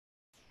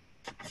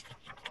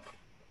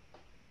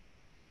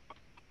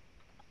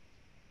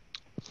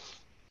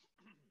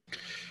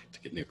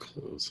Get new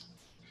clothes.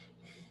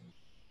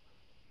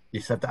 You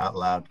said that out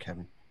loud,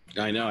 Kevin.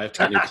 I know, I have to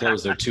get new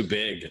clothes. They're too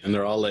big, and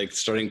they're all like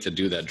starting to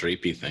do that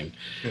drapey thing.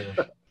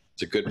 Yeah.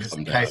 It's a good Just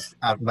problem in to have. case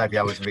maybe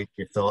I was reading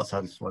your thoughts,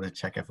 I just want to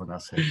check everyone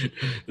else's.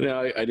 No,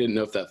 I didn't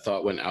know if that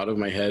thought went out of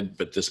my head,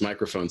 but this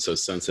microphone's so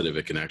sensitive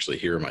it can actually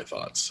hear my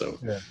thoughts. So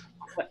yeah.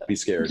 Be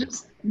scared.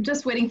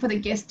 Just waiting for the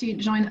guests to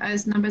join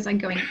us. Numbers are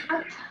going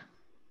up.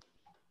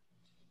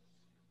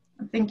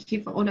 Thank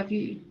you for all of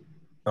you.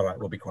 All right,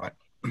 we'll be quiet.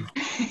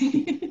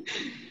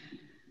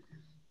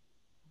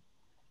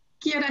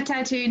 Kia ora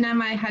tātou, nā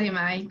mai haere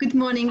mai. Good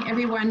morning,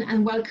 everyone,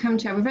 and welcome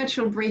to our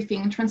virtual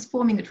briefing,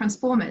 Transforming the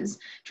Transformers,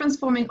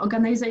 Transforming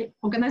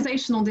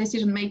Organizational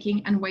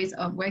Decision-Making and Ways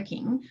of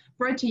Working,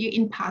 brought to you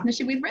in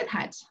partnership with Red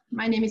Hat.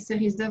 My name is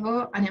Cerise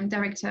Deveau, and I'm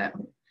Director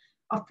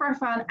of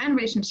Profile and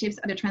Relationships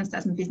at the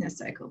Trans-Tasman Business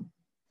Circle.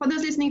 For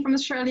those listening from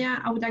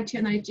Australia, I would like to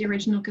acknowledge the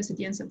original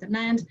custodians of the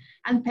land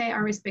and pay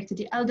our respect to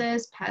the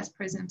elders, past,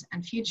 present,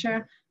 and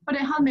future, for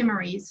their hard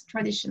memories,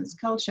 traditions,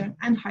 culture,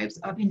 and hopes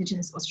of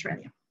Indigenous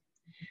Australia.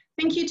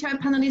 Thank you to our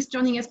panelists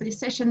joining us for this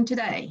session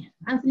today.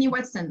 Anthony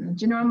Watson,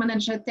 General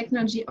Manager,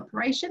 Technology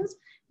Operations,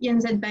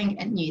 ENZ Bank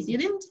and New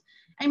Zealand.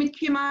 Amit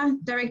Kumar,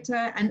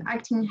 Director and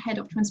Acting Head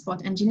of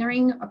Transport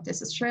Engineering,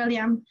 Optus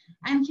Australia.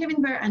 And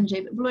Kevin Behr and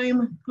Jabe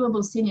Bloom,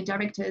 Global Senior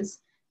Directors,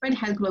 Red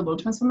Hat Global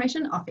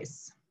Transformation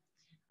Office.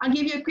 I'll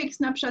give you a quick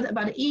snapshot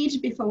about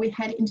each before we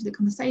head into the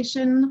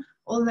conversation,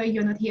 although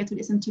you're not here to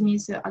listen to me,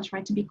 so I'll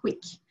try to be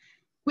quick.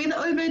 With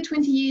over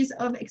 20 years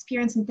of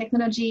experience in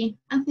technology,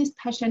 Anthony's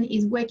passion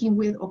is working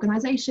with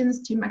organizations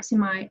to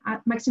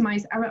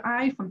maximize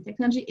ROI from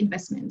technology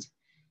investment.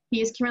 He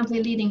is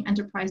currently leading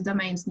Enterprise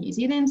Domains New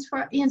Zealand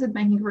for ENZ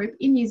Banking Group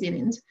in New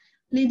Zealand,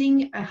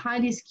 leading a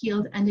highly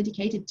skilled and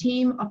dedicated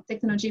team of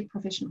technology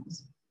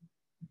professionals.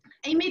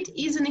 Amit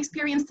is an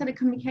experienced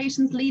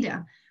telecommunications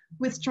leader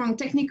with strong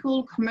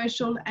technical,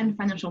 commercial, and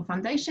financial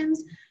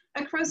foundations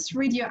across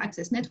radio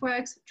access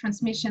networks,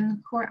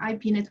 transmission, core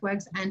IP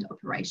networks, and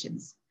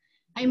operations.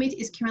 Amit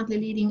is currently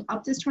leading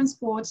Optus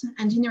Transport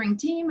engineering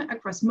team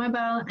across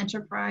mobile,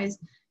 enterprise,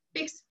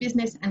 fixed,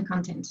 business, and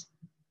content.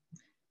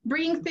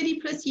 Bringing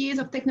 30+ years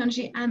of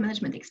technology and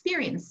management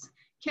experience,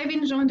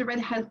 Kevin joined the Red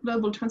Hat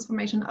Global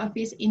Transformation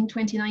Office in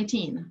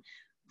 2019.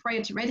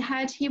 Prior to Red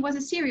Hat, he was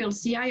a serial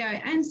CIO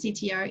and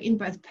CTO in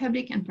both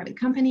public and private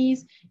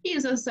companies. He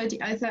is also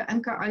the author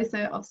and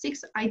co-author of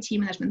 6 IT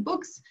management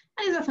books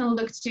and is often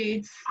looked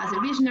to as a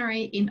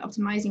visionary in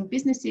optimizing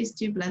businesses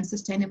to blend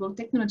sustainable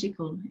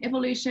technological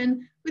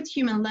evolution with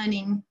human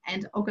learning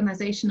and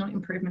organizational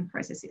improvement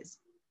processes.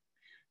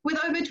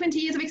 With over 20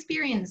 years of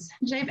experience,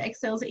 Jabe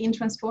excels in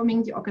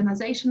transforming the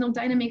organizational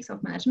dynamics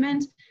of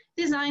management,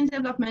 design,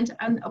 development,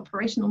 and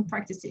operational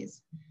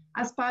practices.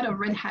 As part of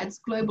Red Hat's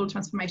Global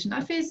Transformation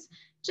Office,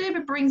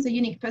 Jabe brings a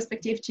unique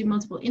perspective to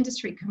multiple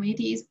industry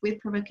communities with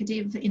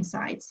provocative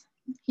insights.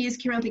 He is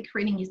currently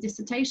creating his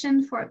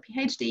dissertation for a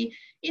PhD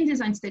in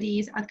design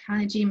studies at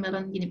Carnegie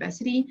Mellon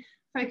University,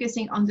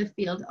 focusing on the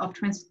field of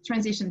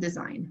transition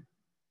design.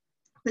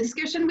 The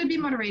discussion will be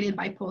moderated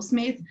by Paul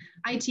Smith,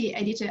 IT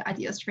editor at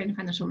the Australian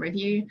Financial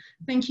Review.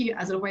 Thank you,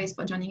 as always,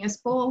 for joining us,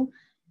 Paul.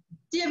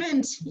 The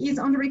event is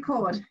on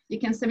record. You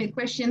can submit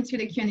questions through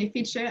the Q&A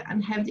feature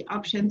and have the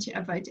option to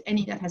avoid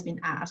any that has been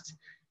asked.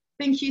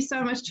 Thank you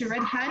so much to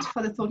Red Hat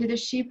for the thought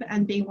leadership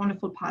and being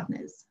wonderful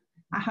partners.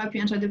 I hope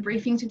you enjoyed the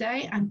briefing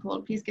today, and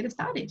Paul, please get us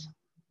started.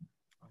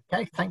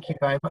 Okay, thank you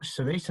very much,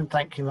 Cerise, and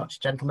thank you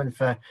much, gentlemen,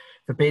 for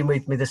being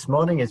with me this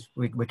morning as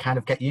we kind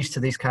of get used to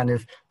these kind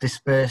of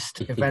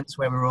dispersed events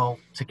where we're all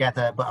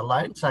together but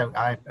alone. So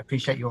I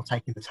appreciate you all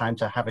taking the time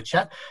to have a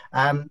chat.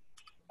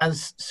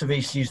 As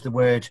Cerise used the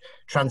word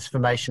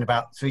transformation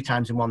about 3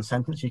 times in one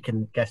sentence, you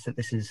can guess that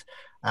this is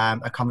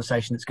a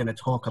conversation that's going to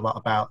talk a lot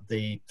about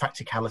the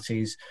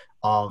practicalities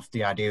of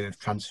the idea of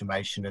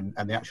transformation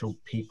and the actual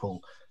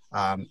people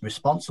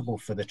responsible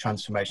for the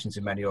transformations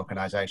in many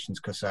organizations,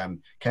 because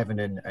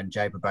Kevin and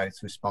Jabe are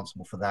both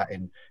responsible for that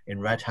in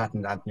Red Hat,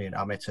 and Anthony and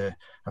Amit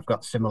have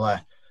got similar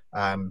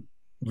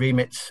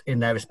remits in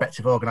their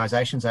respective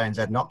organizations, ANZ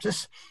and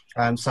Optus.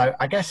 So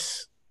I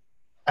guess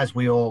as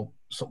we all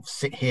sort of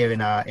sit here in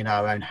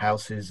our own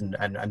houses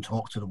and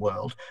talk to the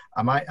world,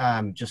 I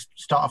might just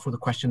start off with a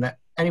question that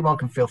anyone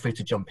can feel free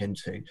to jump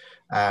into.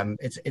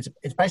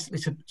 It's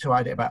basically to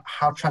idea about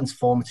how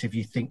transformative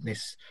you think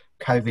this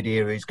COVID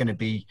era is going to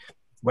be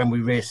when we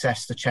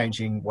reassess the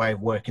changing way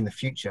of work in the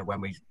future, when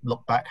we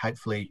look back,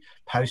 hopefully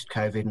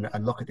post-COVID,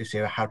 and look at this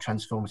era, how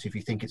transformative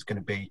you think it's going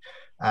to be.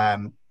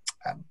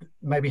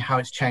 Maybe how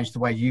it's changed the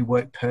way you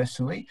work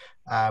personally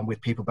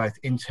with people both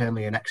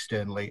internally and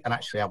externally. And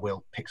actually,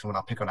 I'll pick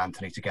on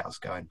Anthony to get us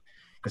going,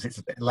 because it's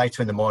a bit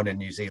later in the morning in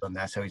New Zealand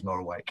there, so he's more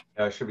awake.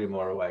 I should be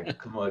more awake,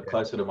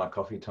 closer to my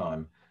coffee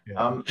time.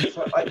 Yeah.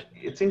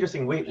 It's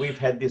interesting. We've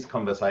had this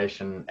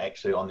conversation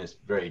actually on this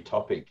very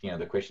topic. You know,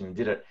 the question: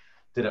 did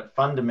it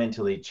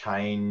fundamentally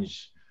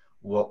change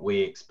what we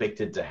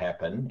expected to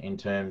happen in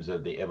terms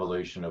of the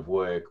evolution of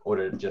work, or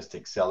did it just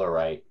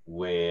accelerate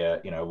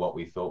what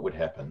we thought would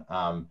happen?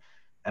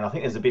 And I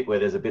think there's a bit where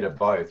there's a bit of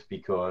both,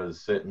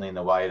 because certainly in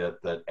the way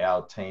that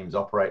our teams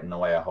operate and the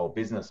way our whole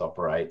business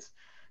operates,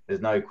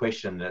 there's no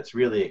question that it's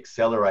really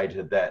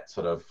accelerated that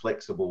sort of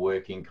flexible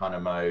working kind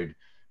of mode,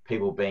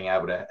 people being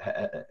able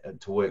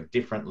to work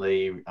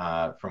differently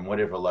from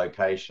whatever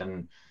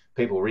location,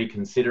 people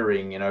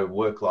reconsidering,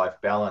 work-life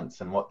balance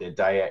and what their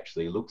day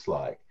actually looks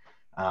like.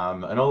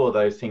 And all of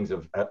those things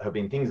have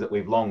been things that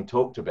we've long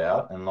talked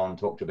about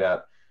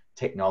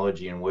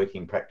technology and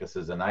working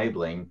practices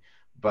enabling.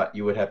 But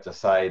you would have to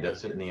say that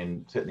certainly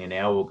in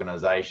our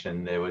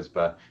organisation, there was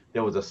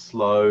a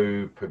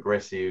slow,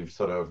 progressive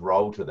sort of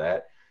roll to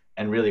that.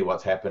 And really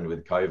what's happened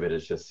with COVID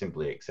has just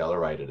simply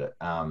accelerated it.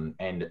 And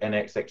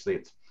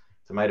it's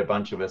made a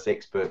bunch of us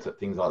experts at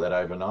things like that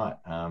overnight.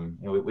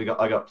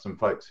 I got some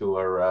folks who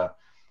are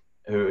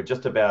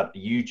just about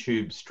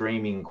YouTube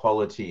streaming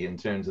quality in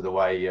terms of the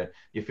way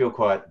you feel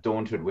quite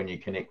daunted when you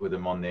connect with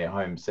them on their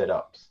home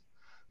setups.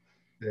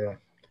 Yeah.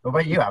 What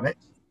about you, Amit?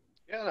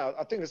 Yeah, no,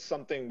 I think it's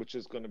something which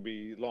is going to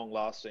be long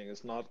lasting.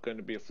 It's not going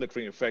to be a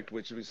flickering effect,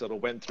 which we sort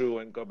of went through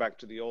and go back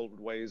to the old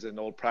ways and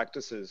old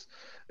practices.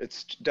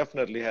 It's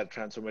definitely had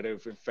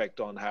transformative effect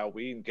on how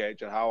we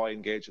engage and how I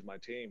engage with my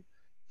team,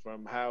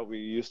 from how we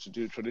used to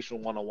do traditional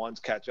one-on-ones,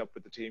 catch up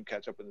with the team,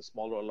 catch up in the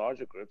smaller or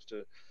larger groups,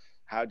 to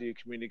how do you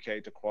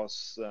communicate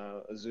across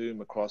Zoom,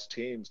 across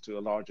teams, to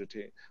a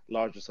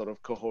larger sort of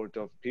cohort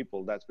of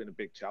people. That's been a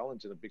big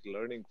challenge and a big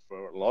learning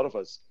for a lot of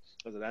us.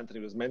 As Anthony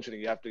was mentioning,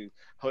 you have to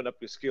hone up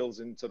your skills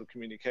in sort of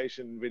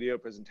communication, video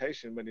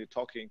presentation when you're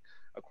talking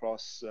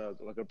across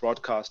like a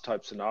broadcast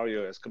type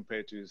scenario, as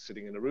compared to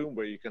sitting in a room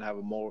where you can have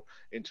a more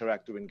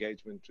interactive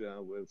engagement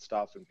with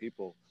staff and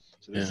people.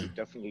 So this has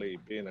definitely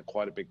been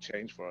quite a big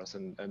change for us,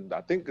 and I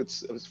think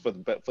it's for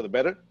the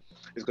better.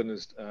 It's going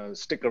to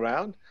stick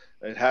around.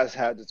 It has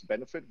had its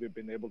benefit. We've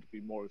been able to be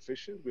more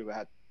efficient. We've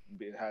had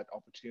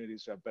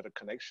opportunities to have better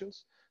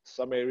connections.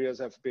 Some areas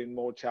have been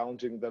more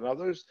challenging than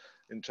others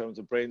in terms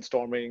of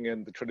brainstorming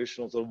and the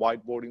traditional sort of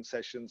whiteboarding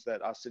sessions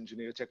that us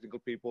engineer technical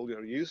people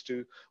are used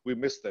to. We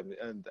miss them,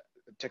 and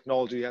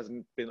technology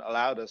hasn't been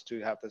allowed us to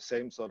have the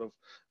same sort of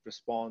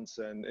response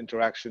and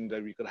interaction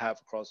that we could have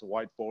across a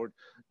whiteboard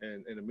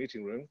in a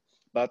meeting room.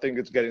 But I think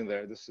it's getting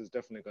there. This is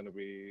definitely going to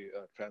be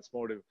a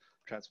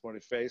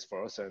transformative phase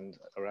for us, and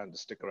to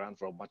stick around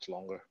for much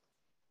longer.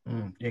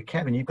 Yeah,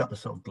 Kevin, you've got the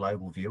sort of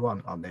global view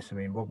on this. I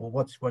mean,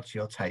 what's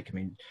your take? I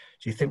mean,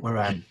 do you think we're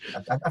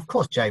of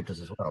course Jabe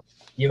does as well.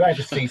 You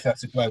oversee, so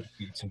that's a global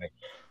view to me.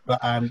 But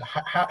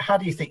how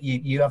do you think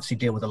you obviously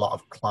deal with a lot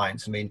of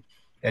clients? I mean,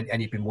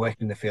 and you've been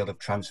working in the field of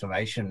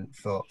transformation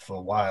for a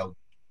while.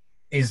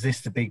 Is this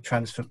the big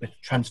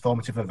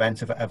transformative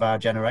event of our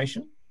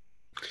generation?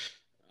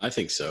 I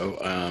think so.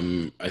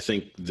 I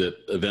think that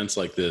events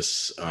like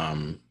this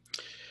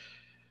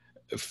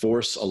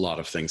force a lot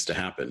of things to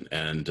happen,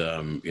 and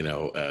in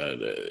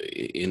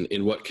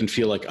what can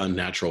feel like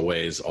unnatural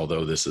ways,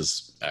 although this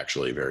is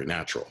actually very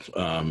natural.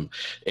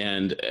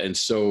 And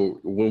so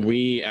when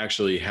we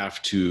actually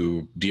have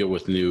to deal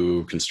with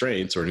new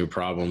constraints or new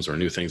problems or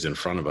new things in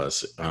front of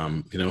us,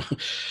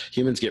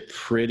 humans get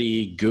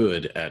pretty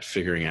good at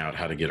figuring out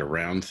how to get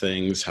around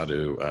things, how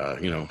to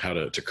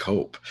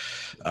cope.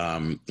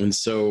 And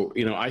so,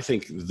 I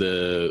think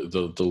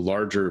the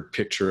larger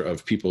picture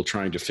of people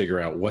trying to figure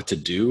out what to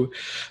do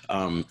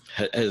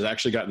has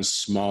actually gotten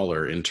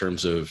smaller in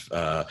terms of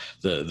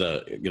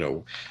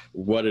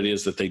what it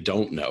is that they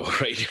don't know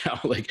right now.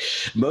 Like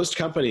most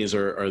companies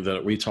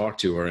that we talk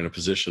to are in a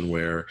position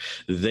where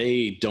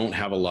they don't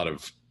have a lot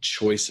of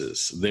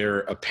choices. They're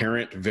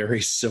apparent,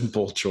 very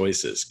simple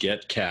choices: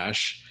 get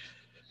cash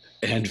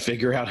and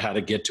figure out how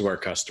to get to our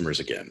customers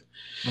again.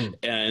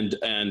 And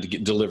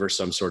deliver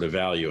some sort of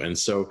value. And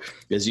so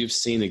as you've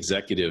seen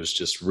executives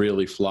just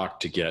really flock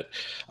to get,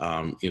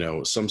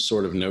 some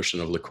sort of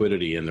notion of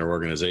liquidity in their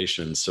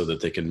organizations so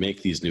that they can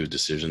make these new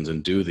decisions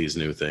and do these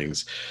new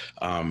things.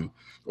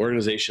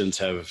 Organizations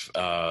have,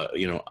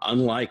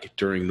 unlike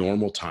during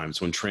normal times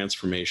when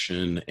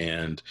transformation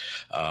and,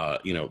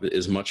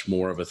 is much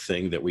more of a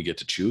thing that we get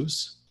to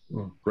choose.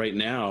 Right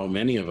now,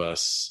 many of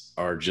us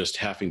are just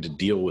having to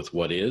deal with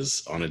what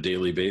is on a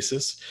daily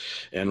basis,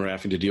 and we're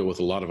having to deal with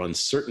a lot of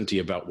uncertainty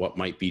about what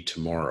might be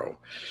tomorrow.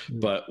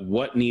 But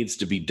what needs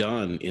to be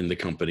done in the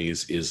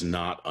companies is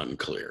not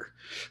unclear.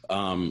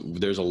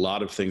 There's a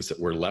lot of things that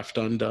were left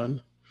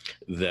undone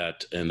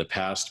that in the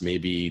past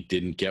maybe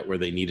didn't get where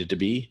they needed to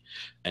be.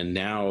 And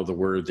now the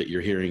word that you're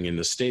hearing in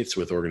the States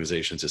with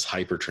organizations is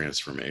hyper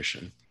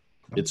transformation.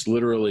 It's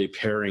literally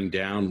paring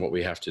down what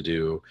we have to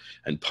do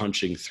and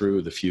punching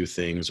through the few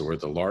things or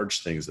the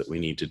large things that we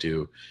need to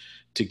do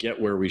to get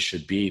where we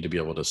should be to be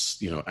able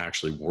to,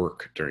 actually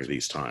work during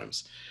these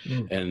times.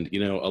 And,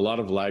 a lot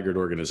of laggard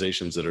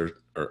organizations that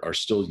are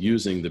still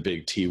using the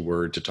big T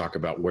word to talk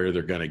about where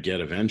they're going to get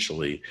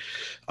eventually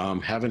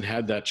haven't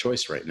had that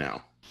choice right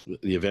now.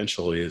 The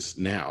eventually is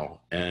now,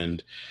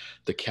 and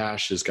the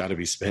cash has got to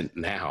be spent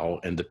now,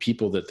 and the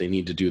people that they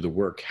need to do the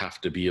work have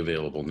to be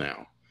available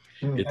now.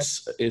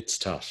 It's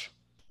tough.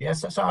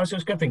 Yes, so I was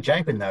just going to bring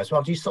Jabe in there as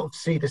well. Do you sort of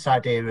see this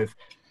idea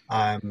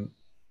of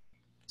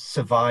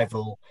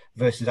survival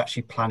versus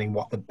actually planning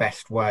what the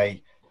best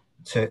way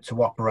to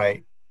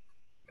operate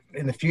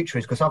in the future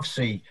is? Because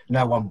obviously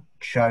no one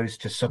chose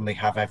to suddenly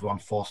have everyone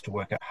forced to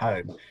work at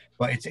home,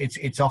 but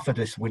it's offered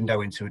this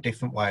window into a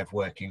different way of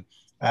working.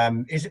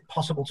 Is it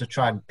possible to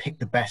try and pick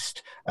the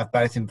best of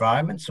both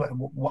environments?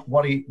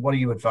 What are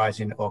you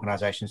advising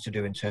organisations to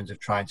do in terms of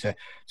trying to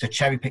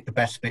cherry pick the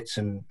best bits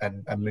and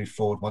move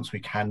forward once we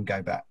can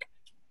go back?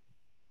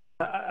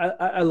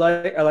 I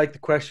like the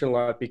question a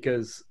lot,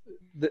 because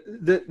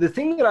the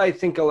thing that I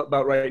think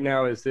about right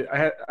now is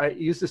that I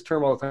use this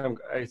term all the time.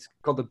 It's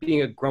called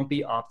being a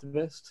grumpy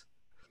optimist.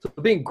 So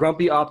being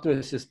grumpy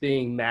optimist is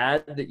being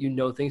mad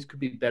that things could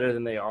be better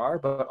than they are,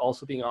 but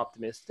also being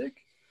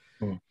optimistic.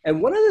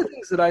 And one of the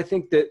things that I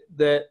think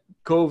that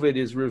COVID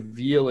is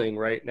revealing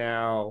right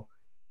now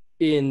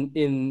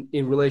in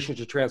relation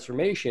to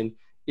transformation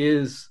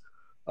is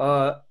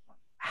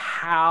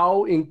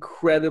how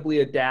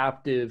incredibly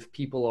adaptive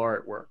people are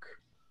at work.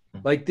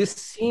 Like, this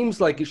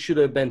seems like it should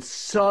have been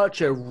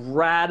such a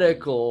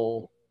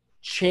radical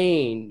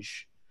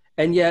change,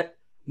 and yet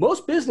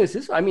most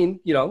businesses, I mean,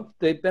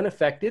 they've been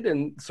affected,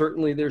 and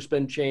certainly there's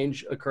been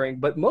change occurring,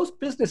 but most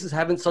businesses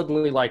haven't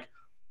suddenly like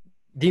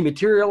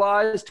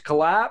dematerialized,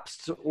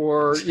 collapsed,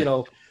 or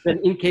been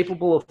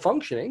incapable of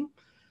functioning.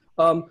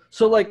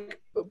 So like,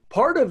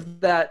 part of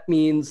that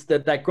means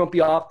that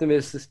grumpy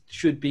optimist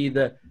should be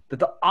that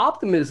the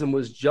optimism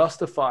was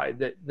justified,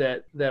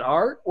 that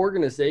our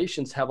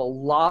organizations have a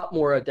lot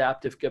more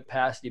adaptive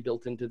capacity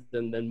built into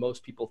them than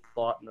most people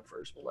thought in the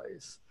first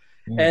place.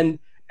 And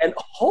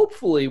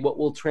hopefully what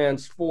will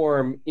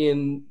transform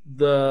in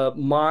the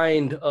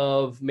mind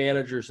of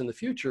managers in the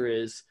future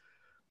is,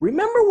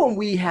 remember when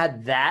we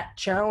had that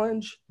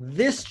challenge?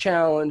 This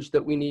challenge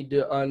that we need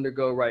to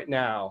undergo right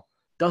now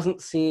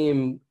doesn't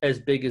seem as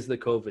big as the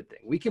COVID thing.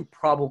 We can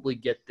probably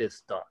get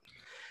this done.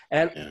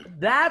 And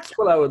that's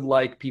what I would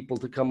like people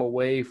to come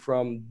away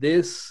from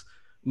this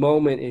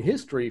moment in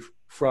history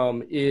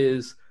from,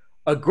 is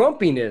a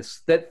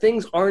grumpiness that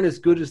things aren't as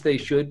good as they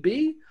should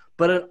be,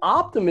 but an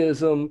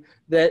optimism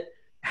that,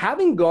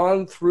 having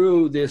gone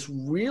through this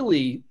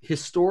really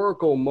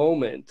historical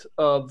moment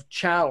of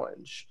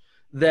challenge,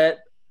 that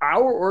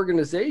our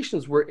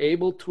organizations were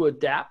able to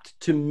adapt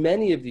to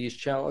many of these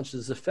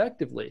challenges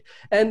effectively.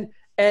 And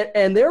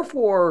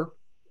therefore,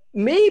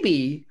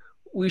 maybe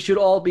we should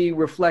all be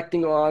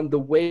reflecting on the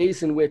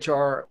ways in which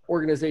our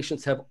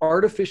organizations have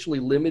artificially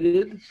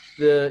limited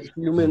the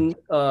human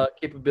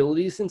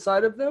capabilities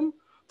inside of them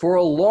for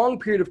a long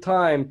period of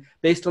time,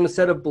 based on a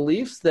set of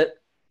beliefs that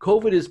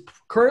COVID is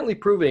currently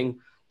proving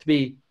to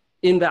be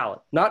invalid,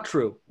 not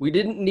true. We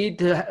didn't need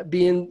to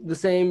be in the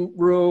same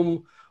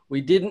room.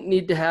 We didn't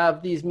need to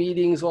have these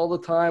meetings all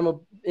the time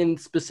in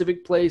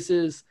specific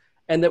places,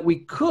 and that we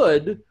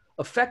could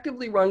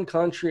effectively run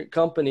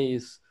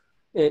companies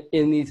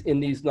in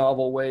these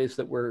novel ways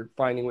that we're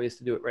finding ways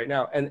to do it right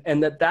now,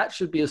 and that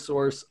should be a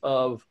source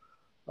of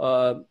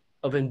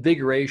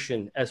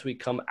invigoration as we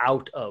come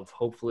out of,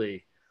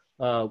 hopefully,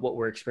 what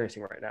we're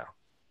experiencing right now.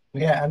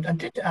 Yeah, and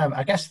did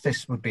I guess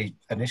this would be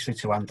initially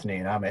to Anthony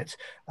and Amit.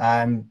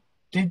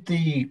 Did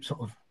the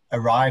sort of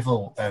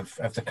arrival of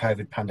the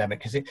COVID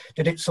pandemic,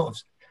 did it sort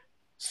of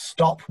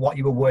stop what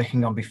you were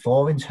working on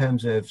before in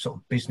terms of sort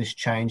of business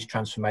change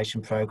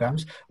transformation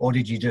programs, or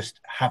did you just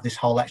have this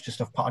whole extra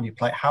stuff put on your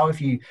plate? How have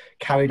you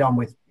carried on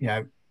with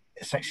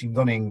essentially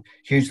running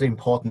hugely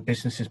important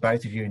businesses,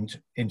 both of you,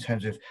 in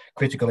terms of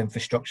critical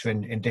infrastructure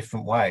in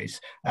different ways?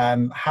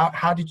 How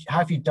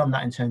have you done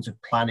that in terms of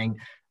planning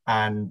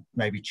and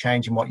maybe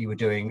changing what you were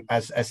doing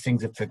as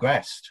things have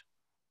progressed?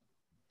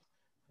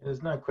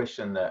 There's no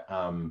question that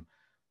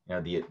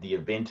the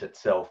event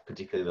itself,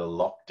 particularly the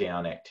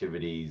lockdown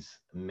activities,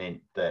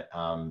 meant that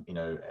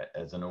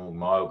as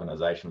my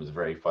organisation was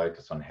very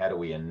focused on how do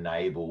we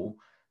enable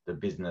the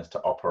business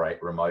to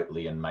operate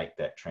remotely and make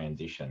that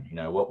transition.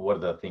 What are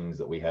the things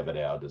that we have at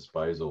our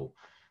disposal?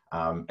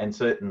 And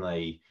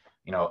certainly,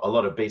 a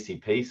lot of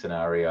BCP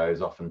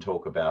scenarios often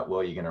talk about,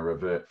 well, you're going to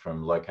revert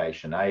from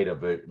location A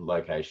to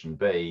location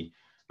B,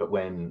 but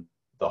when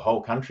the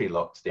whole country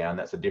locks down,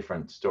 that's a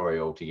different story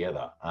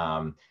altogether.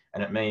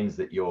 And it means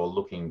that you're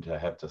looking to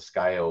have to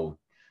scale,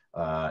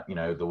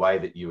 the way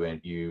that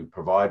you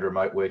provide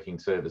remote working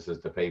services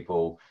to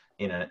people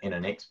in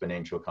an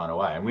exponential kind of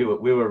way. And we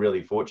were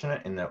really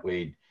fortunate in that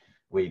we'd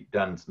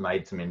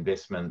made some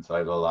investments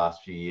over the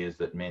last few years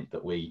that meant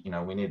that we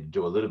needed to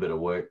do a little bit of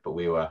work, but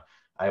we were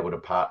able to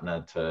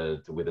partner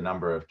with a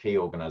number of key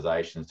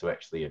organisations to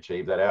actually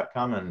achieve that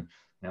outcome.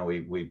 And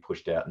we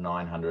pushed out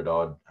 900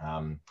 odd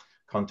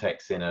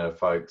contact centre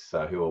folks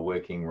who are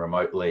working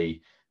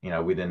remotely,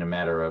 within a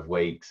matter of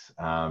weeks.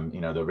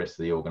 The rest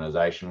of the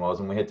organisation was,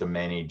 and we had to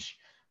manage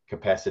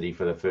capacity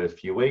for the first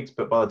few weeks.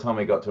 But by the time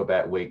we got to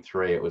about week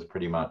 3, it was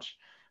pretty much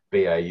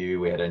BAU.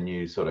 We had a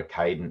new sort of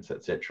cadence,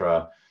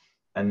 etc.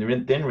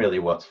 And then really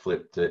what's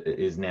flipped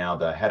is now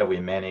how do we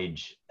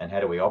manage and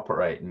how do we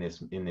operate in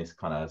this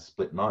kind of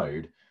split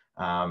mode?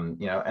 And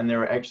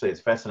it's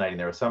fascinating.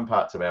 There are some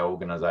parts of our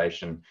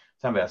organisation,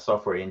 some of our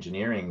software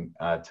engineering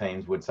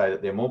teams would say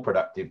that they're more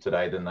productive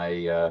today than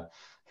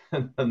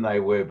they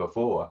were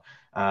before,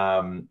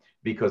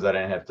 because they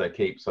don't have to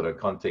keep sort of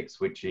context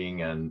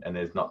switching, and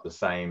there's not the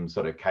same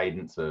sort of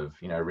cadence of,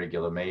 you know,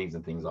 regular meetings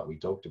and things like we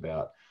talked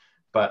about.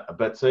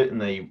 But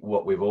certainly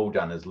what we've all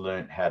done is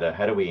learn how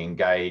do we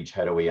engage,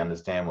 how do we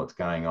understand what's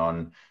going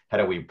on, how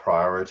do we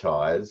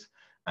prioritize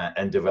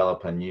and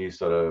develop a new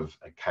sort of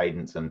a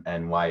cadence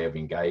and way of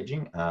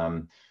engaging,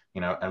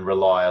 you know, and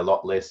rely a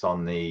lot less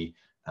on the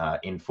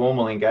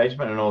informal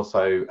engagement, and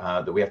also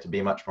that we have to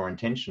be much more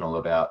intentional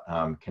about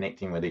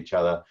connecting with each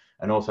other,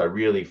 and also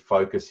really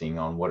focusing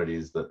on what it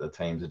is that the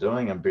teams are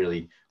doing, and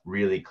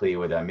really clear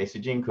with our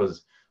messaging,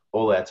 because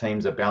all our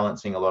teams are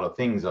balancing a lot of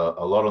things, a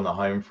lot on the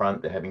home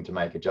front. They're having to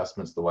make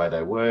adjustments the way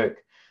they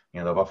work.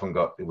 You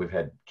know, we've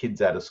had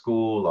kids out of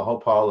school, a whole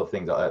pile of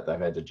things like that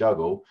they've had to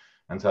juggle.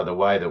 And so the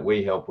way that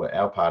we help with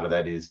our part of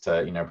that is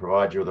to, you know,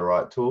 provide you with the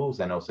right tools,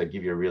 and also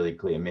give you really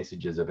clear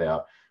messages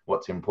about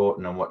what's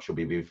important and what should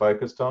we be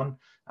focused on,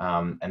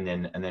 and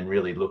then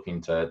really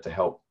looking to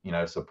help, you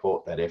know,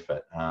 support that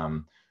effort.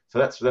 So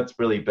that's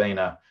really been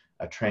a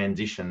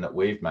transition that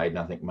we've made, and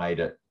I think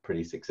made it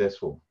pretty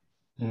successful.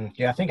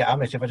 Yeah, I think,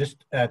 Amit, if I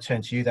just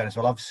turn to you then as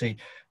well, obviously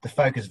the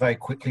focus very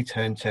quickly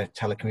turned to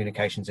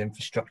telecommunications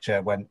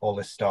infrastructure when all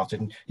this started,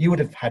 and you would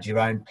have had your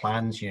own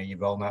plans, you know, you're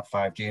rolling out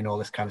 5G and all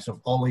this kind of stuff,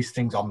 all these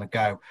things on the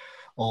go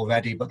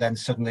already, but then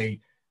suddenly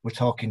we're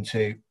talking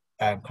to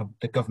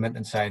the government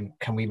and saying,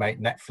 can we make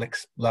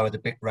Netflix lower the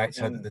bit rate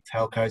so that the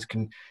telcos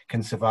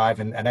can survive,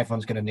 and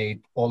everyone's going to need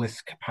all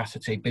this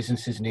capacity,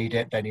 businesses need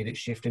it, they need it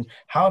shifting.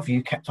 How have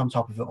you kept on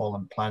top of it all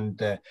and planned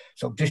the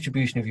sort of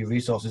distribution of your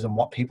resources and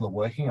what people are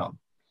working on?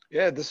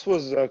 Yeah, this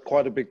was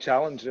quite a big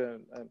challenge.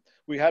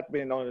 We had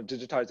been on a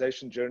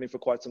digitization journey for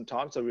quite some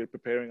time, so we were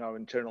preparing our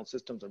internal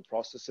systems and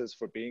processes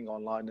for being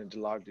online and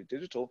largely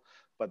digital.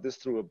 But this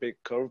threw a big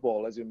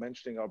curveball. As you're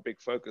mentioning, our big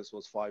focus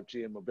was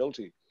 5G and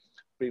mobility,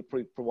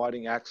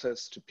 providing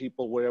access to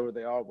people wherever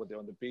they are, whether they're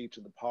on the beach,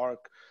 in the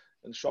park,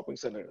 in the shopping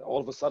center. All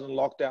of a sudden,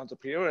 lockdowns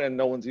appear and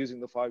no one's using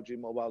the 5G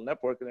mobile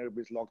network, and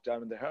everybody's locked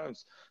down in their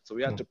homes. So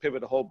we had to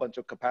pivot a whole bunch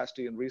of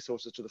capacity and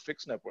resources to the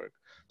fixed network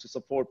to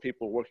support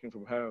people working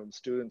from home,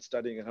 students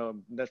studying at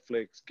home,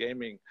 Netflix,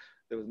 gaming.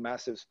 There was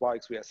massive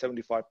spikes. We had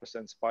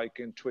 75% spike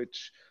in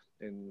Twitch,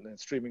 in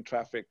streaming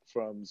traffic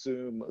from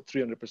Zoom,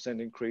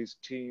 300% increase,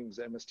 Teams,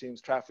 MS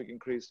Teams traffic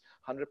increased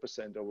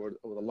 100% over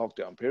the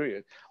lockdown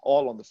period,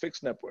 all on the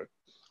fixed network.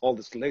 All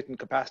this latent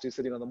capacity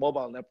sitting on the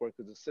mobile network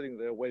is just sitting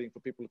there waiting for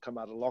people to come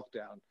out of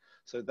lockdown.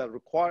 So that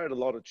required a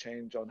lot of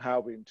change on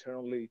how we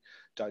internally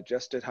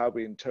digested, how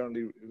we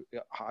internally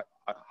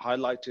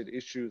highlighted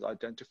issues,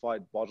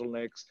 identified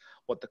bottlenecks,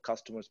 what the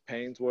customer's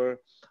pains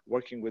were,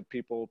 working with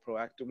people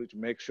proactively to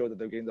make sure that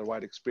they're getting the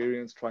right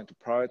experience, trying to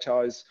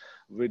prioritize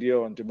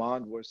video on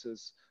demand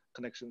versus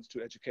connections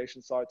to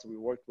education sites. So we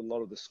worked with a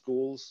lot of the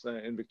schools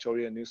in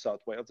Victoria and New South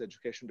Wales, the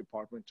education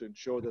department, to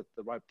ensure that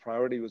the right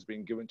priority was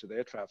being given to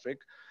their traffic.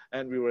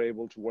 And we were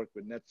able to work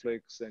with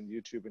Netflix and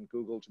YouTube and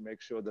Google to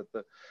make sure that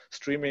the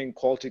streaming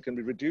quality can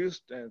be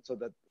reduced, and so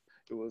that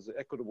it was an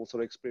equitable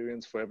sort of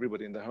experience for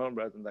everybody in the home,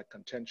 rather than that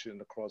contention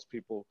across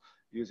people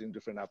using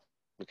different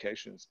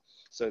applications.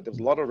 So there was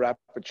a lot of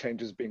rapid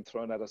changes being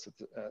thrown at us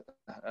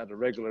at a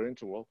regular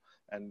interval,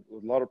 and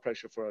with a lot of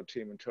pressure for our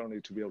team internally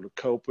to be able to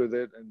cope with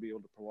it and be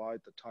able to provide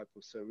the type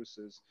of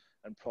services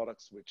and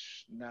products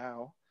which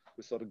now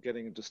we're sort of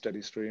getting into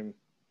steady stream.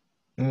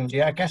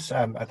 Yeah, I guess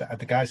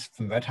the guys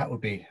from Red Hat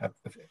would be,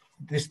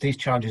 these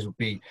challenges would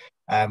be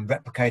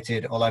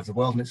replicated all over the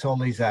world, and it's all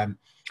these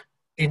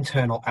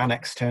internal and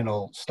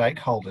external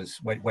stakeholders.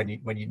 When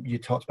you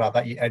talked about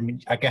that,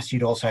 and I guess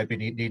you'd also be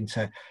needing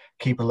to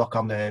keep a look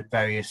on the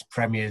various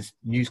premiers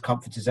news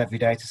conferences every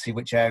day to see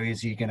which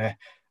areas you're going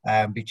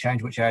to be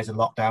changed, which areas are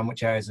locked down,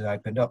 which areas are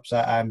opened up. So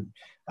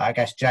I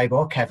guess Jabe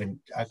or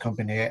Kevin,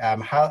 company here,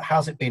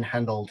 how's it been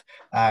handled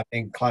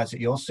in clients that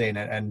you're seeing,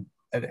 and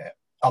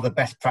are the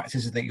best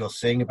practices that you're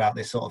seeing about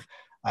this sort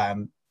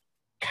of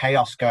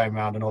chaos going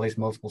around and all these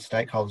multiple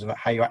stakeholders, about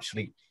how you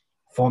actually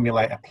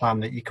formulate a plan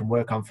that you can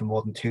work on for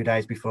more than 2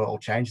 days before it all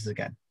changes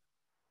again?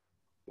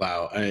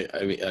 Wow.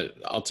 I mean,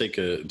 I'll take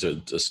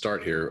a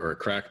start here, or a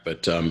crack,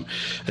 but I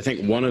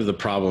think one of the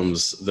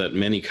problems that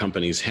many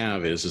companies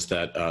have is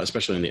that,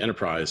 especially in the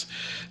enterprise,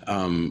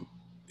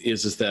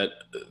 is that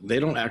they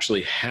don't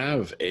actually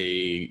have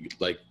a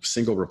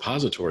single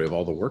repository of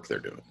all the work they're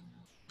doing,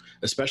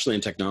 especially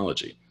in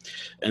technology.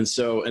 And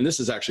this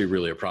is actually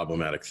really a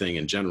problematic thing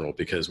in general,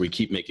 because we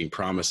keep making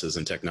promises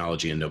in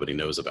technology and nobody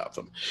knows about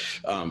them.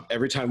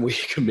 Every time we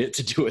commit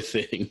to do a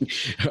thing,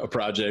 a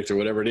project or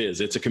whatever it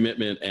is, it's a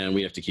commitment and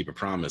we have to keep a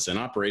promise. And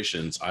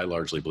operations, I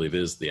largely believe,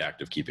 is the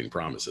act of keeping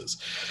promises.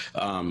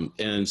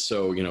 And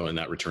so, and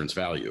that returns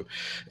value.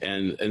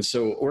 And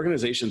so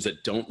organizations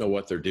that don't know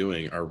what they're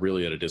doing are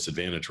really at a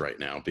disadvantage right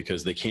now,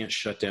 because they can't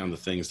shut down the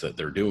things that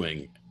they're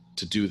doing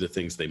to do the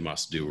things they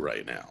must do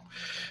right now.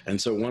 And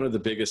so one of the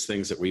biggest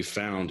things that we've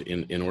found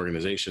in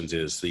organizations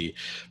is the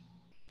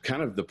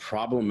kind of the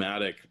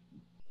problematic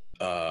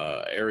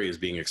areas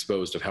being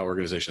exposed of how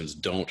organizations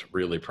don't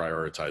really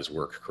prioritize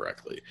work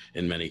correctly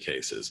in many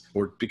cases,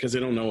 or because they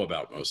don't know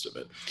about most of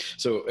it.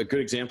 So a good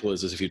example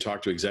is if you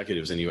talk to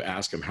executives and you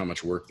ask them how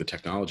much work the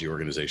technology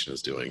organization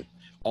is doing,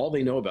 all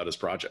they know about is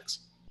projects.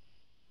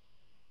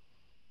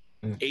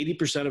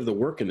 80% of the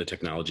work in the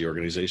technology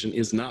organization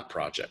is not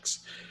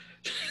projects.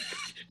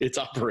 It's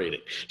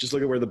operating. Just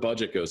look at where the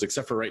budget goes,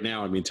 except for right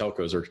now. I mean,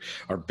 telcos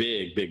are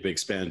big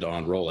spend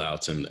on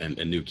rollouts and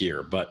new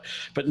gear. But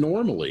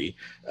normally,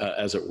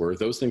 as it were,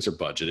 those things are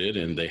budgeted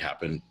and they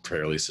happen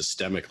fairly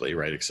systemically,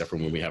 right? Except for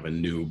when we have a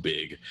new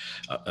big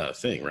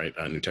thing, right?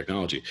 A new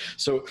technology.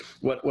 So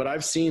what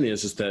I've seen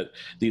is that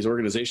these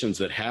organizations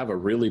that have a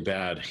really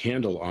bad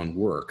handle on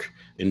work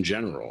in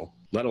general,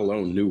 let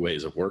alone new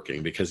ways of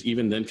working, because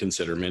even then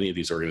consider many of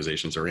these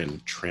organizations are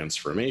in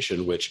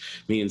transformation,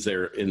 which means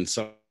they're in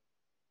some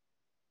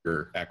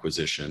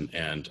acquisition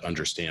and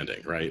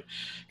understanding, right?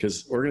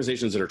 Because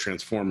organizations that are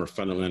transformed are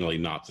fundamentally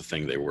not the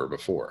thing they were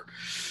before.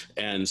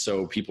 And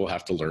so people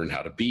have to learn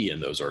how to be in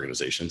those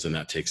organizations, and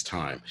that takes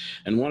time.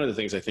 And one of the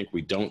things I think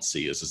we don't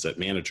see is that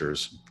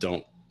managers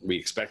we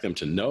expect them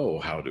to know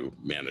how to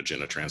manage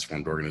in a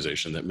transformed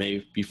organization that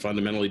may be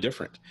fundamentally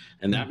different,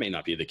 and that may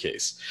not be the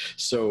case.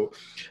 So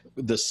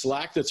the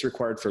slack that's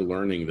required for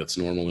learning that's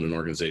normal in an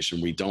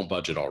organization, we don't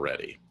budget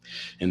already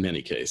in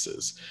many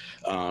cases.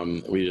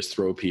 We just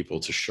throw people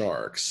to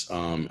sharks,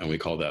 and we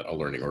call that a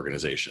learning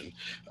organization.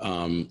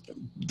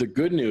 The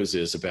good news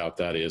is about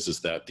that is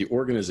that the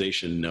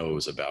organization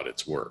knows about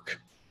its work.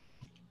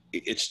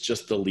 It's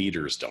just the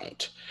leaders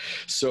don't.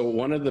 So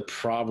one of the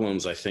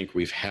problems I think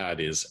we've had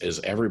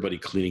is everybody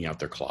cleaning out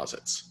their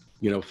closets,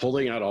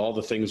 pulling out all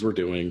the things we're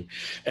doing.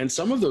 And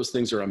some of those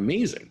things are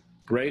amazing,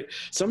 right?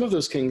 Some of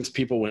those things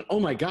people went,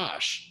 oh my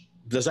gosh,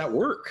 does that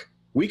work?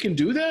 We can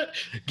do that?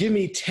 Give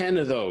me 10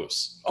 of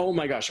those. Oh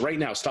my gosh, right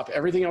now, stop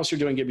everything else you're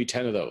doing, give me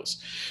 10 of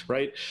those,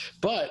 right?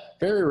 But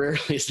very rarely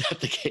is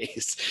that the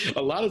case.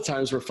 A lot of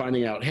times we're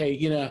finding out, hey,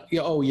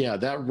 oh yeah,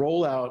 that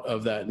rollout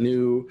of that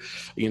new,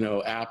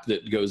 app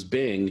that goes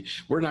Bing,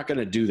 we're not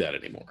gonna do that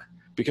anymore,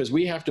 because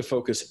we have to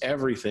focus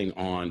everything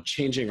on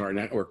changing our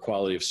network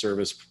quality of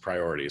service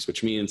priorities,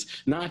 which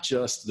means not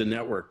just the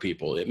network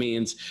people, it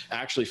means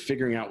actually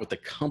figuring out what the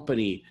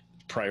company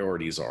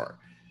priorities are.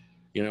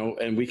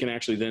 And we can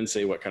actually then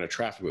say what kind of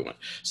traffic we want.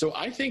 So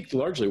I think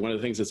largely one of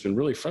the things that's been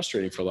really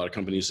frustrating for a lot of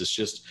companies is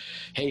just,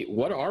 hey,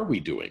 what are we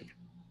doing?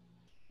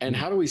 And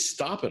how do we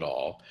stop it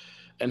all?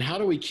 And how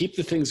do we keep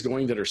the things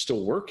going that are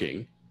still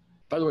working?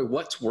 By the way,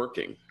 what's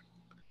working?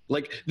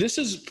 Like, this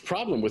is a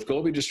problem with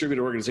globally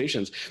distributed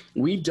organizations.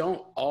 We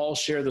don't all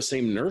share the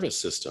same nervous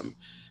system.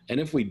 And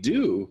if we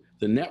do,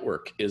 the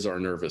network is our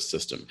nervous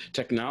system.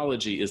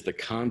 Technology is the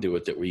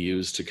conduit that we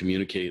use to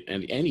communicate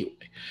anyway.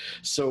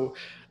 So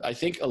I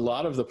think a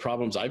lot of the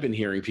problems I've been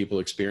hearing people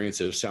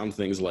experience sound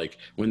things like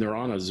when they're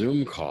on a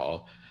Zoom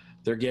call,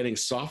 they're getting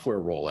software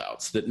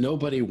rollouts that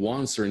nobody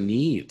wants or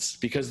needs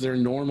because they're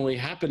normally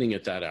happening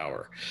at that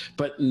hour.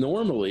 But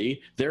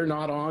normally they're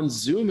not on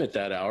Zoom at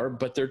that hour,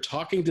 but they're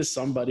talking to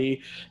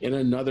somebody in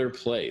another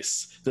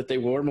place that they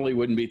normally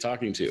wouldn't be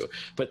talking to.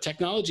 But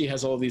technology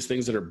has all these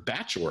things that are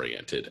batch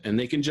oriented, and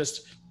they can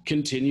just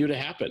continue to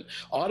happen.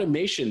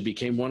 Automation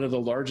became one of the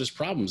largest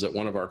problems at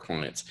one of our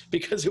clients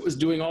because it was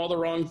doing all the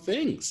wrong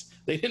things.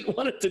 They didn't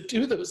want it to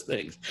do those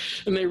things.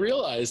 And they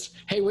realized,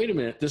 hey, wait a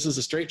minute, this is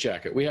a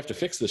straitjacket. We have to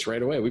fix this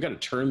right away. We got to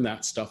turn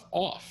that stuff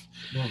off.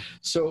 Yeah.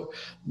 So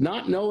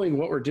not knowing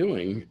what we're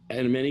doing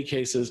in many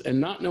cases and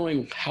not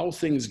knowing how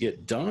things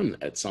get done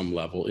at some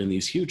level in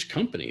these huge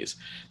companies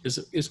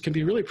can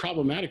be really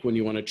problematic when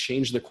you want to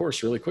change the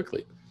course really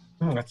quickly.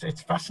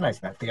 It's fascinating,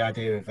 that the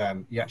idea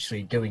of you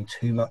actually doing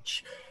too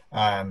much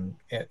at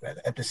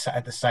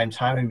the same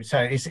time.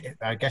 So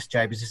I guess,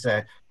 Jabe, has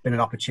this been an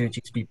opportunity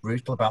to be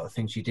brutal about the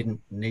things you didn't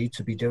need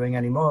to be doing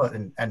anymore?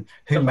 And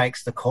who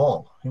makes the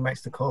call? Who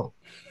makes the call?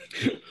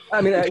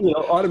 I mean,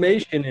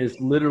 automation is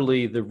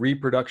literally the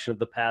reproduction of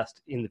the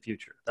past in the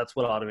future. That's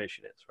what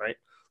automation is, right?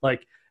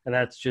 Like, and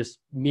that's just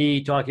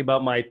me talking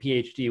about my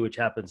PhD, which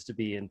happens to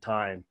be in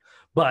time.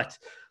 But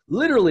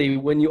literally,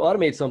 when you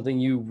automate something,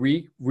 you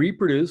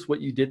reproduce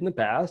what you did in the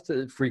past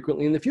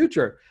frequently in the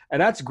future.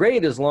 And that's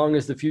great as long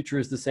as the future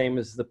is the same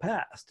as the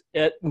past.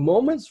 At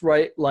moments,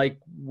 right, like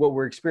what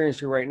we're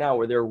experiencing right now,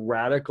 where there are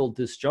radical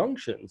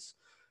disjunctions,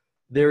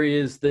 there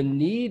is the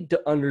need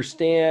to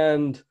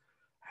understand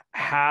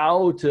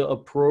how to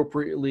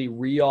appropriately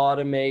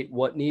re-automate,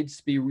 what needs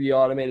to be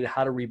re-automated,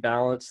 how to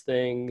rebalance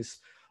things.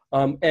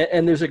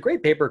 And there's a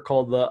great paper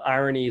called The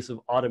Ironies of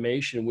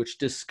Automation, which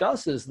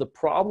discusses the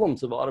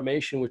problems of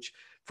automation, which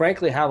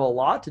frankly have a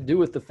lot to do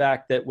with the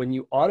fact that when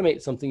you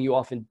automate something, you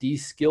often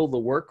de-skill the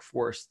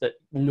workforce that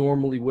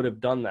normally would have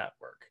done that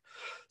work.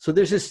 So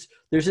there's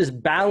this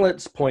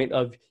balance point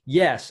of,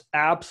 yes,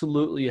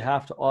 absolutely, you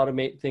have to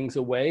automate things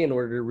away in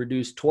order to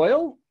reduce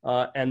toil,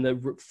 and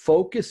the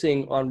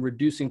focusing on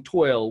reducing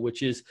toil,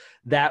 which is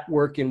that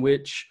work in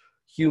which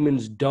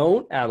humans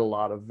don't add a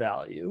lot of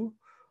value,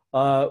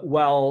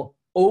 while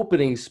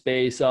opening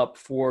space up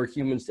for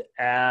humans to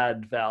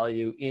add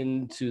value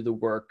into the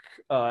work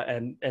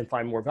and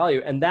find more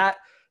value. And that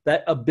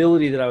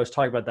ability that I was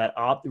talking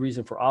about, the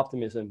reason for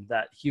optimism,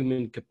 that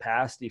human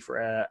capacity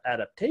for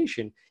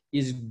adaptation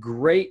is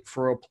great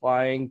for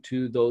applying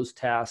to those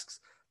tasks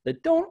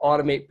that don't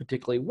automate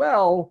particularly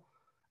well,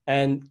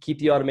 and keep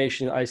the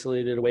automation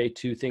isolated away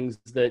to things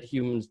that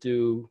humans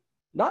do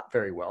not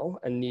very well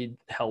and need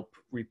help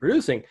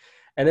reproducing.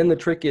 And then the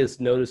trick is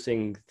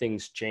noticing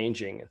things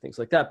changing and things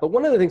like that. But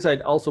one of the things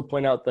I'd also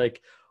point out,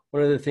 like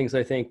one of the things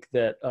I think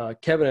that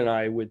Kevin and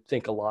I would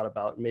think a lot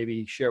about,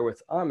 maybe share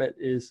with Amit,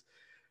 is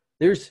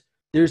there's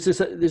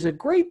a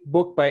great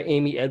book by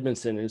Amy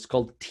Edmondson, and it's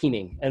called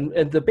Teaming.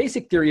 And the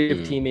basic theory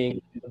of teaming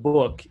in the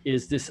book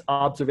is this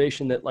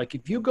observation that, like,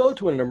 if you go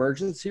to an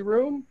emergency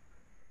room,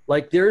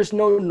 like, there is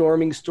no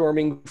norming,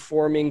 storming,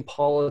 forming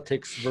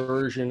politics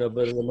version of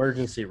an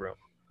emergency room.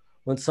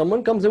 When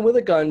someone comes in with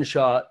a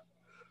gunshot,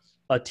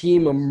 a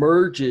team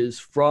emerges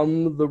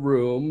from the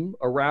room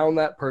around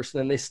that person,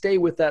 and they stay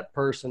with that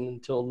person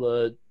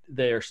until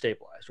they are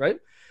stabilized, right?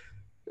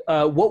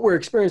 What we're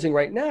experiencing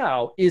right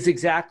now is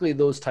exactly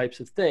those types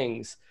of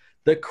things.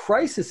 The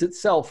crisis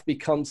itself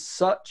becomes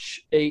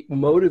such a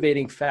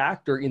motivating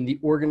factor in the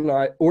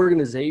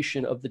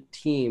organization of the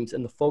teams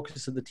and the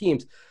focus of the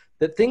teams,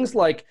 that things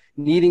like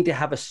needing to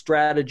have a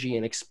strategy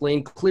and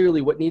explain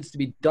clearly what needs to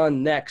be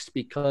done next,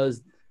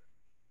 because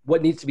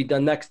what needs to be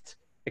done next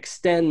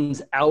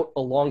extends out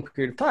a long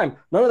period of time.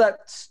 None of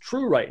that's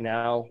true right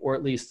now, or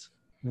at least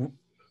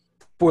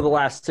for the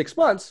last 6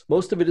 months.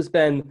 Most of it has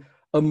been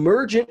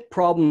emergent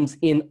problems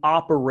in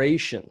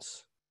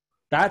operations.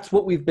 That's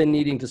what we've been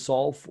needing to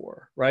solve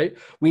for, right?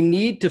 We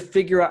need to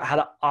figure out how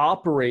to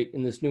operate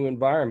in this new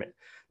environment.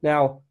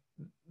 Now,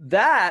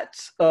 that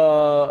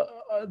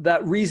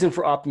reason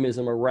for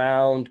optimism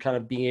around kind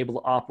of being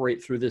able to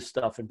operate through this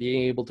stuff and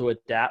being able to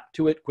adapt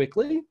to it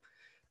quickly,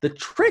 the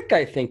trick,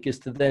 I think, is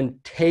to then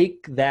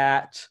take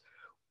that,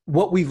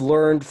 what we've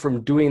learned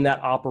from doing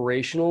that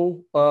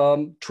operational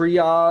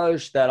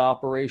triage, that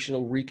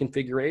operational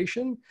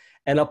reconfiguration,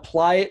 and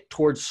apply it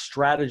towards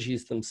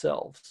strategies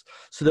themselves,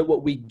 so that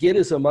what we get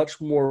is a much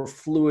more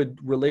fluid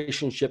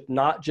relationship,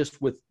 not just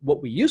with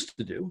what we used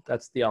to do,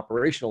 that's the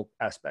operational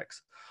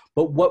aspects,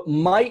 but what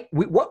might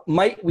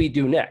we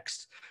do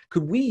next?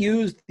 Could we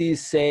use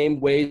these same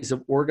ways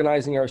of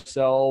organizing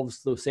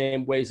ourselves, those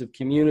same ways of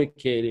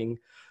communicating,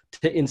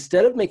 to,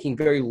 instead of making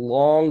very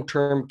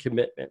long-term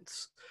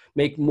commitments,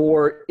 make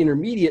more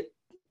intermediate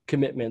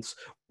commitments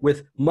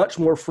with much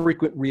more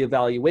frequent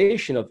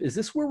reevaluation of, is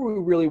this where we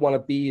really want to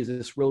be? Is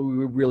this where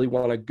we really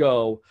want to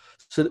go?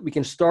 So that we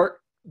can start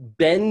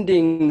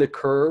bending the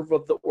curve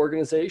of the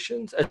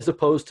organizations, as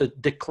opposed to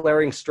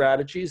declaring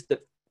strategies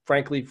that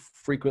frankly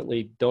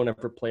frequently don't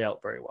ever play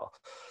out very well.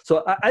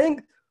 So I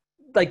think,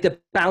 like, the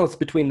balance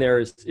between there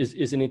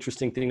is an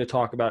interesting thing to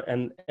talk about,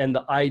 and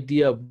the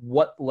idea of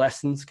what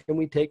lessons can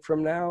we take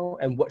from now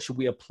and what should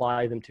we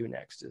apply them to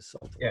next is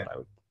something that I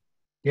would.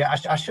 Yeah,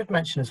 I should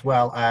mention as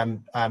well,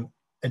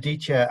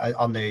 Aditya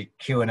on the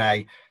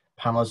Q&A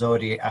panel has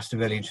already asked a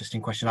really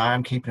interesting question. I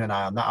am keeping an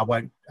eye on that.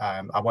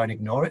 I won't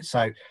ignore it.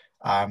 So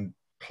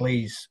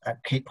please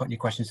keep putting your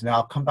questions in.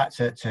 I'll come back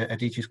to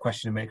Aditya's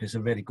question in a minute, because it's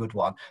a really good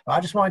one. But I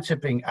just wanted to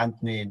bring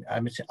Anthony and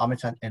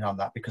Amit in on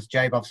that, because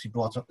Jabe obviously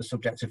brought up the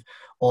subject of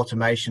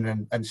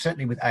automation, and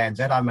certainly with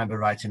ANZ, I remember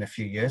writing a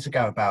few years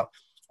ago about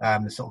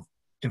the sort of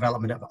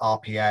development of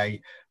RPA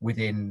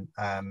within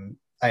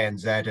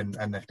ANZ,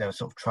 and if they were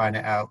sort of trying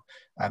it out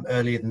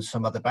earlier than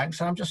some other banks.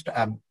 And I'm just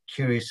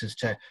curious as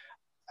to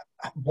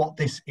what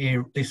this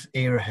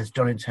era has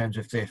done in terms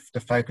of the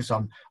focus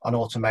on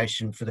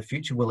automation for the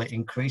future. Will it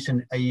increase,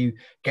 and are you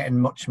getting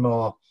much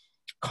more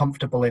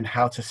comfortable in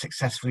how to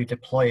successfully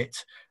deploy it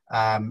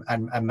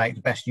and make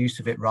the best use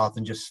of it, rather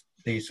than just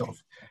the sort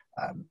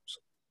of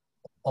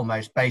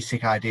almost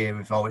basic idea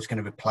of, oh, it's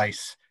going to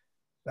replace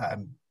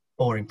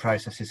boring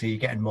processes? Are you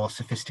getting more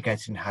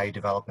sophisticated in how you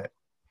develop it?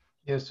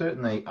 Yeah,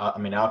 certainly. I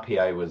mean,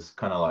 RPA was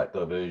kind of like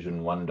the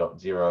version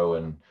 1.0,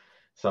 and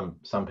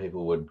some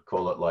people would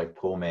call it like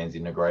poor man's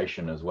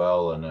integration as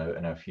well, and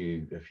a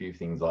few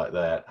things like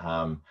that.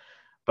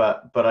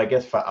 But I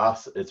guess for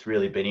us, it's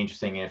really been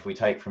interesting. If we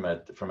take from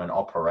an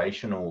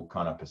operational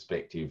kind of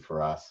perspective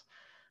for us,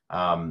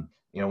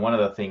 you know, one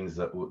of the things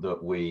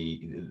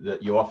that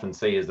you often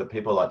see is that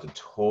people like to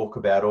talk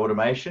about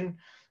automation.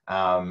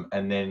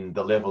 And then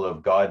the level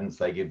of guidance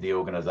they give the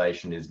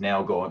organization is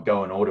now go and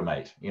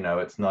automate. You know,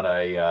 it's not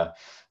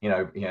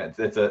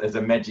it's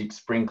a magic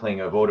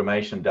sprinkling of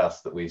automation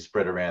dust that we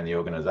spread around the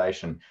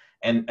organization.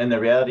 And the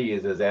reality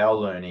is, as our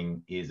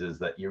learning is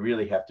that you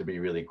really have to be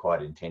really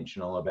quite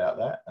intentional about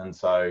that. And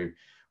so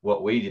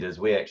what we did is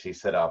we actually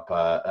set up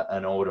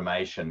an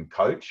automation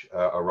coach,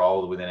 a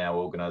role within our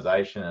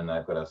organization, and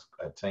they've got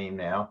a team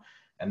now.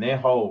 And their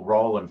whole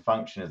role and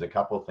function is a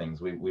couple of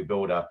things. We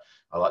build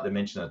I like to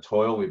mention a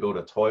toil. We built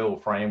a toil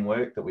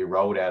framework that we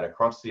rolled out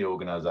across the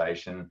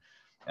organization.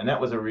 And that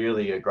was a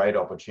great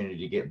opportunity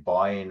to get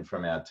buy-in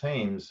from our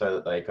teams, so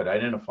that they could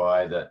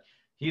identify that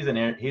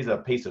here's a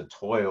piece of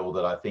toil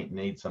that I think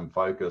needs some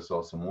focus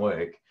or some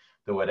work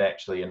that would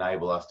actually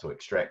enable us to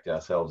extract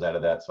ourselves out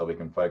of that so we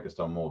can focus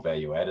on more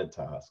value added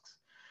tasks.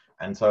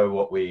 And so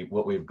what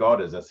we've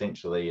got is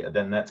essentially,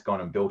 then that's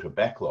gone and built a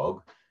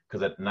backlog,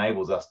 because it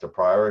enables us to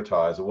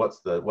prioritize what's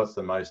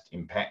the most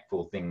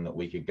impactful thing that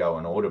we could go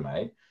and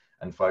automate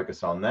and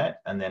focus on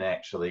that, and then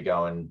actually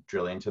go and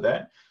drill into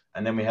that.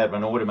 And then we have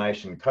an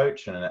automation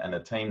coach and a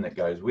team that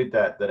goes with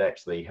that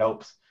actually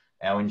helps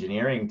our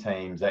engineering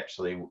teams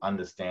actually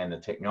understand the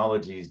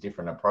technologies,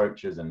 different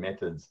approaches and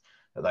methods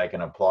that they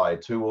can apply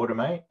to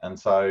automate. And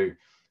so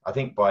I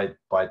think by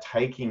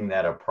taking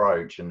that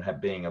approach and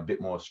being a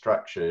bit more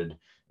structured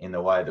in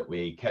the way that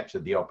we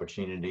captured the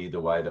opportunity, the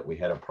way that we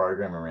had a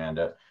program around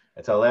it,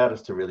 it's allowed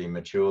us to really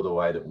mature the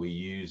way that we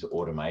use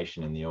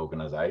automation in the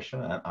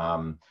organization.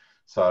 And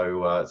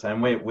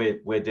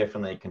we're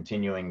definitely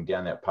continuing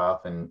down that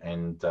path.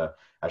 And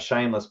a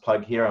shameless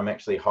plug here, I'm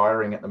actually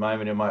hiring at the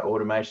moment in my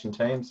automation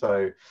team.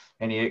 So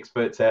any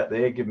experts out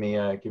there, give me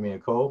a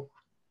call.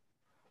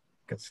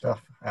 Good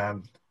stuff.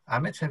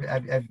 Amit,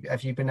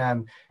 have you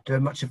been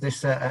doing much of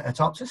this at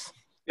Optus?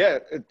 Yeah,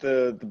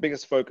 the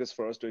biggest focus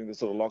for us during this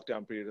sort of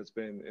lockdown period has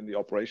been in the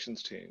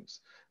operations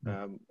teams,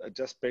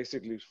 just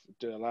basically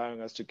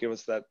allowing us to give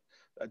us that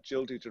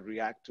agility to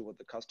react to what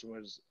the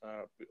customers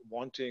are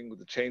wanting with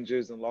the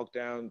changes in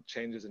lockdown,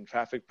 changes in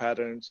traffic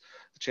patterns,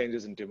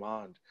 changes in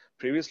demand.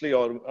 Previously,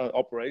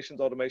 operations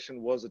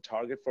automation was a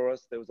target for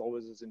us. There was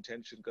always this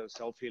intention,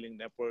 self-healing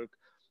network,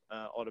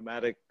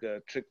 automatic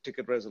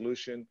ticket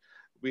resolution.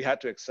 We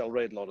had to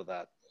accelerate a lot of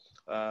that.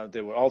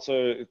 There were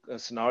also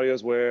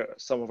scenarios where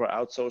some of our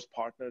outsourced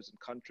partners and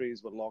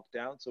countries were locked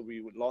down, so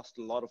we lost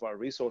a lot of our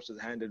resources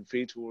hand and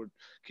feet toward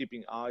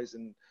keeping eyes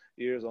and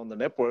ears on the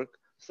network.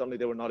 Suddenly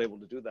they were not able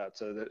to do that,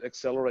 so that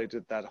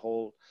accelerated that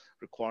whole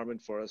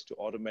requirement for us to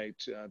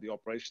automate the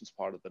operations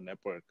part of the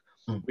network.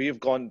 We have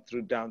gone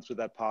down through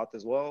that path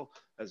as well,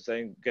 as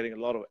saying, getting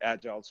a lot of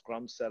agile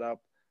scrum set up,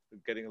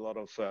 getting a lot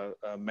of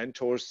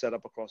mentors set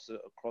up across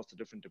the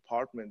different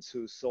departments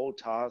whose sole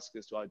task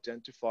is to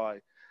identify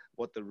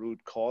what the root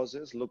cause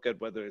is, look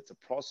at whether it's a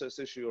process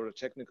issue or a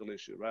technical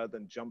issue, rather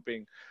than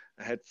jumping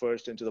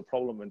headfirst into the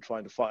problem and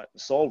trying to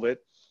solve it.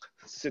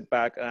 Sit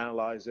back,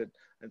 analyze it,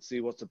 and see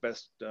what's the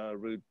best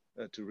route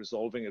to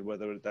resolving it,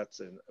 whether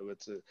it's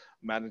a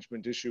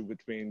management issue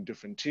between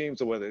different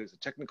teams, or whether it's a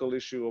technical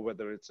issue, or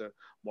whether it's a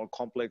more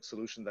complex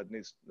solution that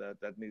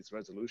needs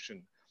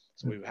resolution.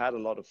 So we've had a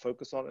lot of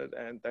focus on it,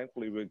 and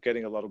thankfully we're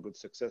getting a lot of good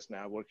success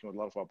now, working with a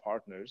lot of our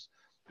partners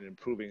and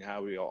improving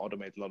how we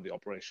automate a lot of the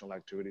operational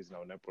activities in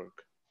our network.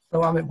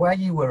 So, I mean, where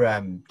you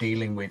were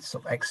dealing with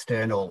sort of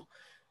external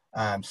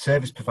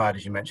service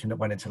providers, you mentioned that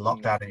went into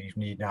lockdown, and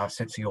you've now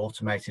essentially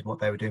automated what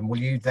they were doing. Will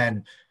you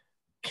then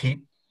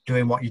keep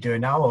doing what you're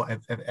doing now, or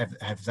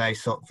have they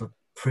sort of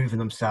proven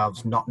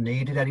themselves not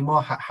needed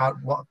anymore?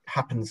 What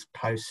happens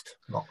post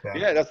lockdown?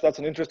 Yeah, that's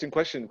an interesting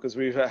question, because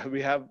we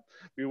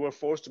were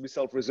forced to be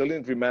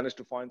self-resilient. We managed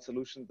to find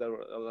solutions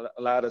that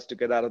allowed us to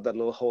get out of that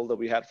little hole that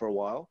we had for a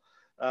while.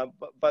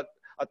 But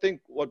I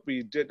think what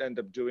we did end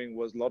up doing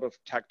was a lot of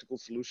tactical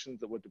solutions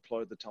that were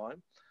deployed at the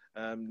time.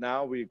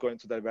 Now we're going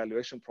through that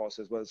evaluation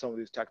process whether some of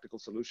these tactical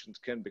solutions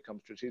can become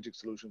strategic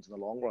solutions in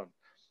the long run.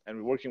 And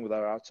we're working with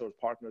our outsourced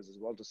partners as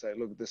well to say,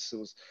 look, this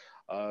was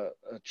a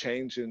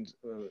change in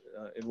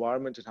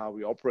environment and how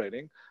we're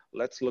operating.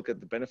 Let's look at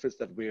the benefits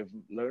that we have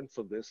learned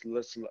from this.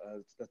 Let's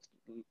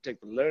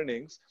take the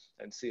learnings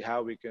and see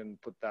how we can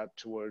put that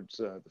towards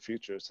the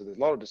future. So there's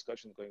a lot of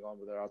discussions going on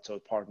with our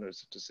outsourced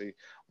partners to see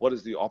what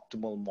is the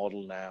optimal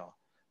model now.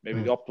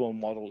 Maybe the optimal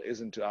model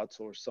isn't to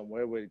outsource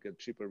somewhere where you get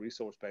cheaper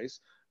resource base.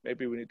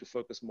 Maybe we need to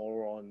focus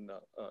more on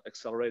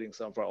accelerating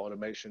some of our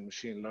automation,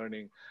 machine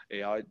learning,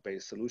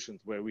 AI-based solutions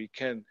where we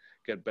can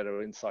get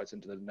better insights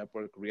into the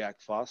network,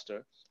 react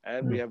faster.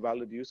 And we have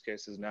valid use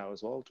cases now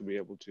as well to be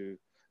able to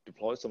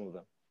deploy some of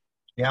them.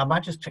 Yeah, I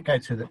might just go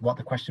to one of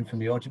the questions from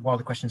the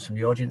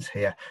audience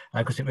here,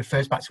 because it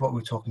refers back to what we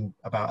were talking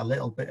about a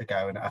little bit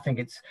ago, and I think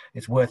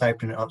it's worth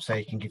opening it up so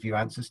you can give you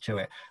answers to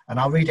it. And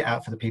I'll read it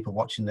out for the people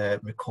watching the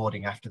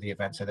recording after the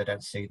event so they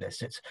don't see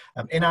this. It's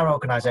in our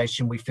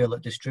organisation, we feel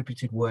that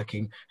distributed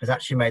working has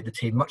actually made the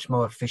team much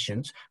more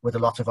efficient with a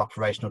lot of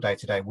operational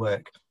day-to-day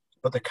work.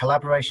 But the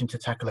collaboration to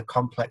tackle a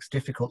complex,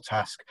 difficult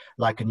task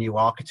like a new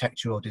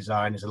architecture or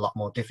design is a lot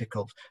more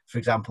difficult. For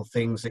example,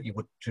 things that you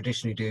would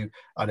traditionally do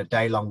on a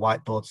day-long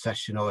whiteboard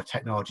session or a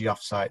technology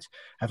offsite.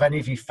 Have any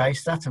of you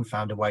faced that and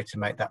found a way to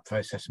make that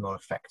process more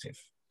effective?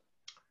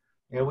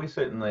 Yeah, we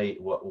certainly,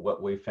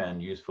 what we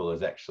found useful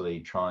is actually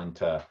trying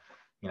to,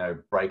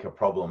 break a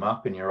problem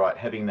up. And you're right,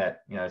 having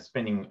that,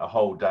 spending a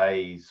whole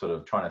day sort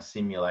of trying to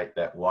simulate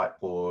that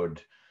whiteboard,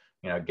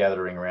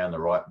 gathering around the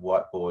right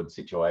whiteboard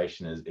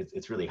situation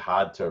it's really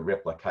hard to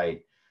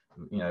replicate,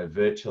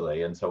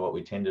 virtually. And so what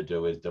we tend to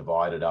do is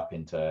divide it up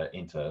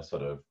into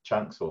sort of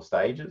chunks or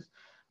stages.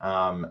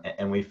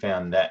 And we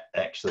found that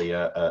actually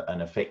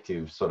an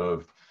effective sort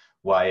of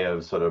way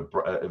of sort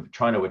of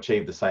trying to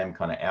achieve the same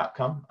kind of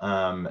outcome.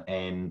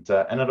 And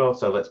it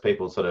also lets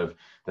people sort of,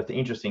 that the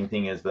interesting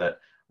thing is that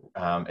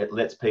It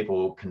lets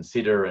people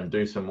consider and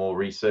do some more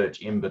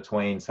research in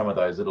between some of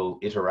those little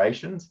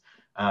iterations.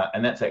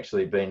 And that's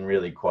actually been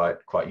really quite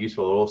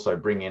useful. It'll also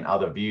bring in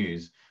other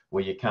views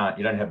where you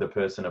don't have the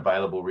person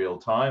available real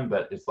time,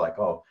 but it's like,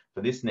 oh,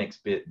 for this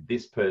next bit,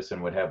 this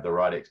person would have the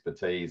right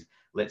expertise.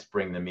 Let's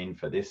bring them in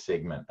for this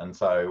segment. And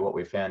so what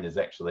we found is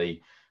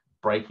actually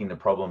breaking the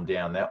problem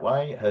down that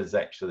way has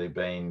actually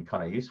been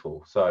kind of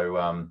useful. So,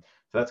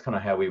 so that's kind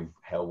of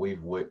how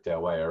we've worked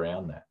our way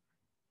around that.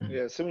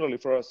 Yeah, similarly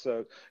for us,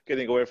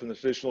 getting away from the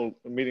traditional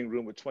meeting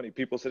room with 20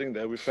 people sitting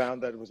there, we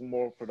found that it was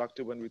more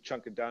productive when we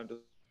chunk it down to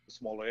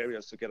smaller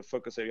areas to get a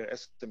focus area,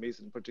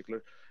 SMEs in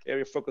particular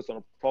area, focus on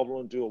a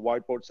problem, do a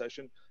whiteboard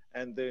session,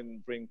 and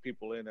then bring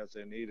people in as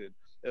they're needed.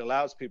 It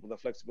allows people the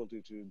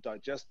flexibility to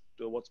digest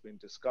what's been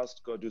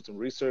discussed, go do some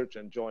research,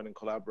 and join and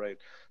collaborate.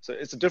 So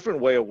it's a different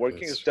way of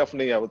working. It's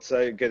definitely, I would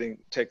say, getting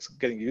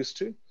used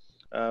to,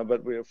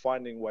 but we're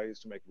finding ways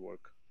to make it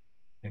work.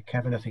 Yeah,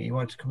 Kevin, I think you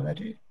wanted to come in there,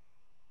 do you?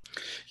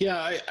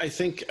 Yeah, I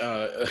think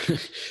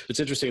it's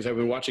interesting is I've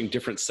been watching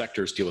different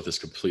sectors deal with this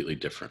completely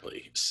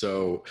differently.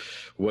 So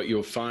what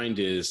you'll find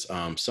is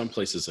some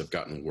places have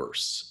gotten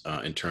worse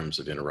in terms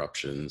of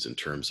interruptions, in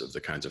terms of the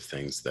kinds of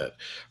things that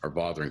are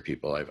bothering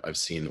people. I've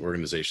seen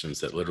organizations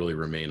that literally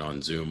remain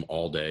on Zoom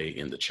all day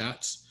in the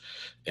chats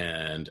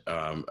and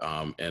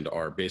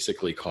are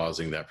basically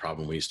causing that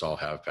problem we used to all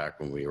have back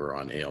when we were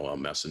on AOL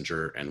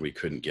Messenger and we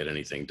couldn't get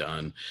anything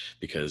done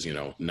because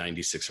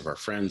 96 of our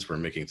friends were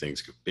making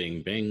things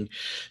bing bing,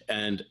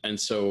 and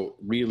so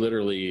we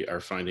literally are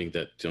finding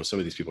that some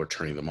of these people are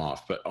turning them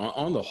off. But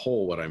on the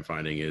whole, what I'm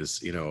finding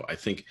is I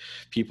think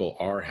people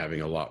are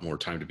having a lot more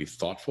time to be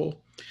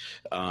thoughtful.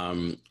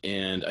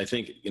 And I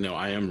think,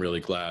 I am really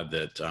glad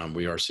that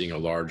we are seeing a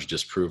large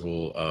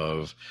disapproval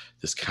of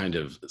this kind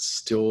of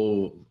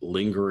still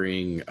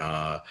lingering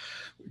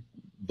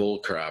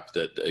bullcrap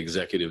that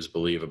executives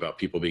believe about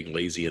people being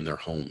lazy in their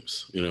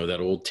homes. That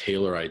old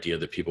Taylor idea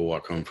that people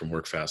walk home from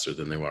work faster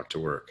than they walk to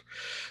work.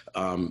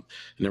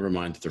 Never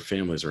mind that their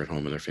families are at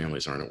home and their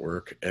families aren't at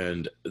work.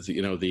 And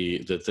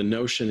the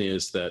notion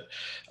is that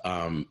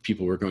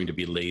people were going to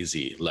be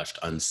lazy, left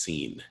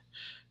unseen.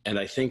 And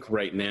I think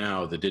right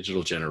now the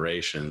digital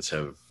generations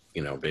have,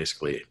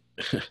 basically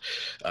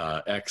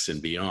X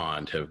and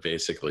beyond have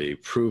basically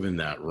proven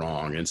that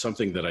wrong. And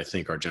something that I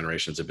think our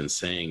generations have been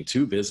saying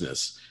to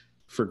business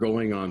for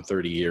going on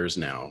 30 years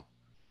now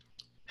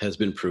has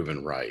been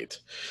proven right.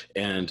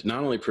 And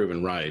not only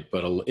proven right,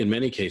 but in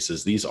many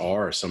cases, these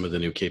are some of the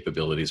new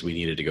capabilities we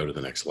needed to go to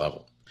the next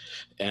level.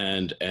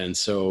 And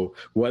so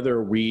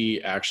whether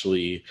we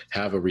actually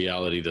have a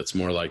reality that's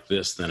more like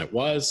this than it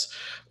was,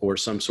 or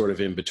some sort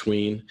of in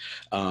between,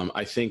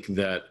 I think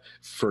that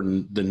for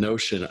the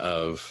notion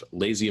of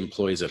lazy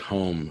employees at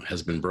home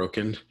has been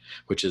broken,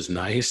 which is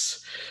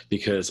nice,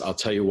 because I'll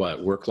tell you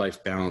what,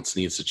 work-life balance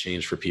needs to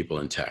change for people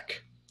in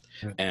tech.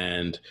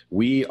 And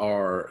we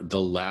are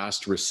the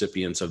last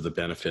recipients of the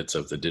benefits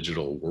of the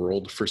digital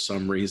world for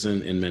some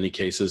reason, in many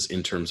cases,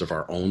 in terms of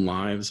our own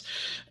lives.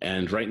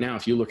 And right now,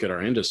 if you look at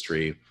our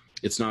industry,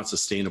 it's not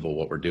sustainable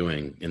what we're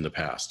doing in the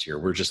past here.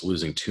 We're just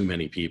losing too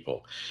many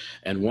people.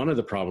 And one of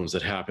the problems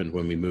that happened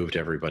when we moved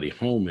everybody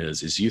home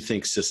is you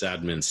think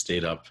sysadmins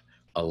stayed up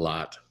a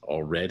lot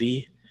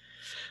already.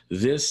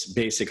 This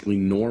basically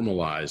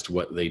normalized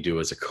what they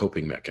do as a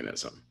coping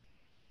mechanism.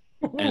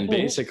 And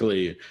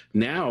basically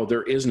now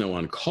there is no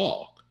on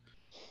call.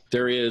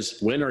 There is,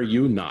 when are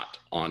you not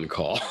on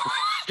call?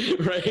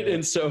 Right.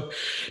 And so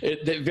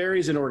it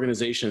varies in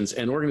organizations,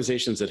 and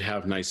organizations that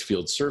have nice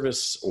field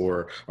service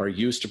or are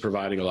used to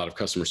providing a lot of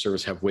customer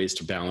service have ways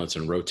to balance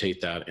and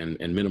rotate that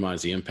and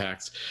minimize the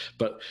impacts.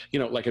 But,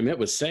 like Amit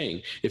was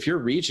saying, if your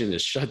region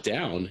is shut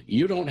down,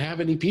 you don't have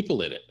any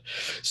people in it.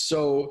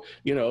 So,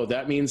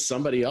 that means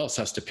somebody else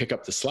has to pick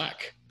up the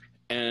slack.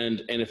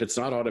 And if it's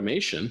not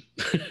automation,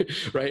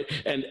 right?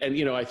 And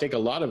I think a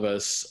lot of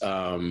us,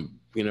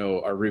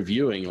 are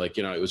reviewing,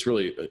 it was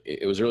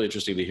really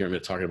interesting to hear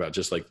Amit talking about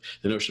just like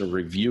the notion of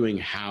reviewing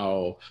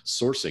how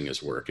sourcing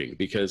is working,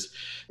 because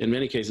in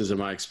many cases, in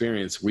my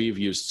experience, we've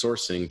used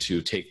sourcing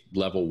to take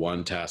level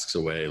 1 tasks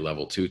away,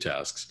 level 2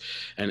 tasks.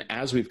 And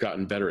as we've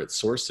gotten better at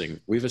sourcing,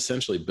 we've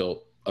essentially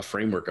built a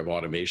framework of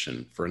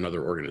automation for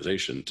another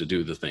organization to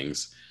do the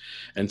things.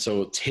 And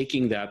so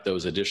taking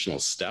those additional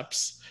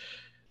steps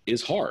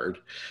is hard,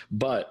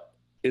 but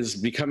is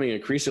becoming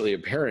increasingly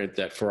apparent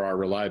that for our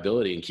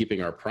reliability and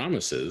keeping our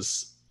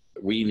promises,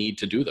 we need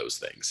to do those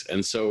things.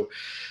 And so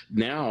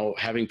now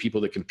having people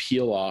that can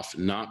peel off,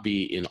 not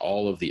be in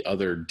all of the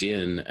other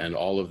din and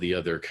all of the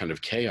other kind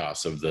of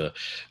chaos of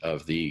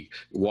the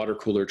water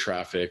cooler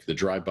traffic, the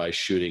drive-by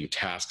shooting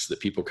tasks that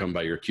people come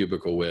by your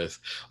cubicle with,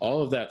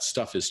 all of that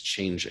stuff is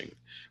changing.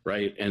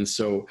 Right. And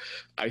so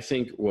I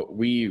think what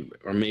we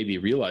are maybe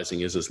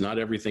realizing is not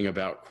everything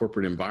about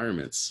corporate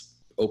environments,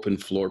 open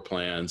floor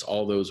plans,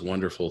 all those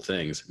wonderful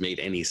things made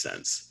any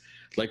sense.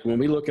 Like when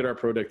we look at our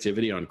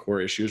productivity on core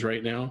issues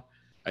right now,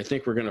 I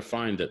think we're going to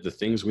find that the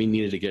things we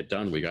needed to get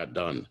done, we got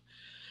done.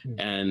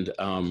 And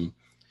we're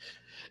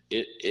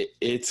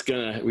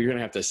going to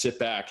have to sit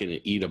back and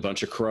eat a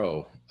bunch of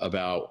crow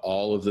about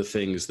all of the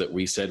things that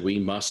we said we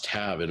must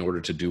have in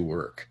order to do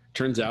work.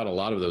 Turns out a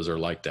lot of those are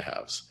like to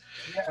haves.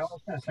 Yeah, I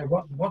was going to say,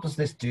 what does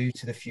this do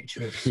to the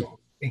future of sort of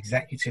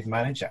executive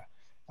manager?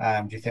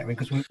 Do you think? I mean,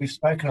 because we've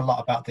spoken a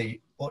lot about the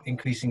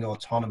increasing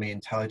autonomy,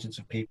 intelligence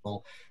of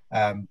people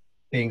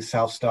being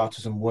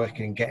self-starters and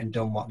working and getting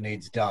done what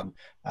needs done.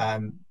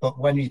 But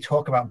when you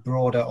talk about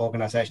broader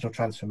organizational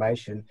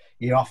transformation,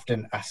 you're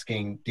often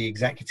asking the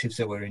executives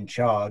that were in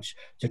charge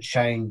to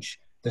change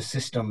the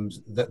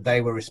systems that they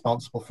were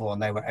responsible for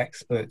and they were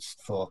experts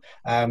for.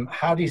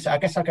 How do you, I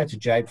guess I'll go to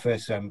Jabe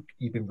first.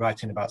 You've been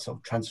writing about sort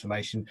of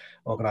transformation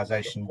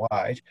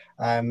organization-wide.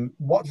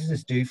 What does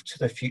this do to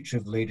the future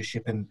of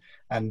leadership and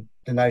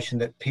the notion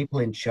that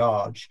people in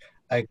charge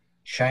are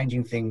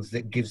changing things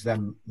that gives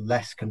them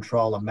less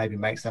control and maybe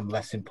makes them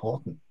less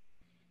important?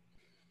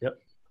 Yep.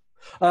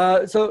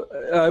 So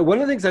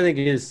one of the things I think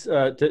is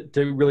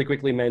to really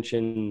quickly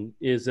mention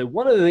is that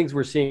one of the things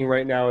we're seeing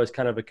right now is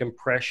kind of a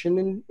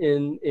compression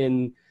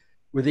in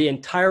where the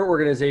entire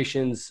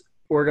organization's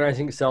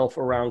organizing itself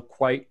around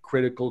quite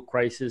critical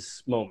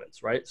crisis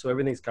moments, right? So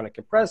everything's kind of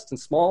compressed and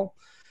small.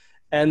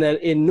 And then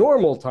in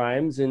normal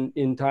times,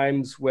 in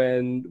times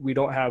when we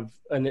don't have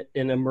an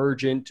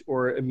emergent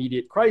or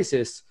immediate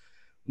crisis,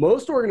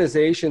 most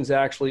organizations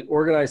actually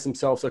organize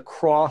themselves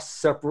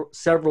across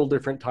several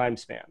different time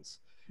spans.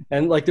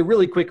 And like the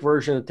really quick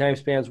version of time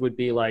spans would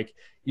be like,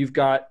 you've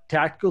got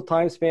tactical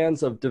time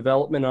spans of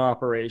development and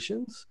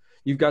operations.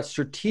 You've got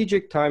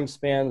strategic time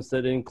spans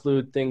that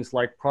include things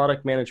like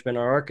product management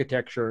or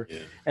architecture. Yeah.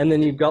 And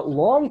then you've got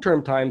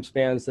long-term time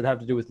spans that have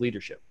to do with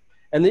leadership.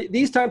 And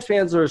these time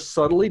spans are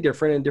subtly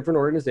different in different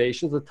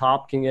organizations. The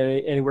top can get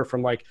anywhere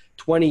from like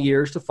 20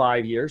 years to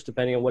 5 years,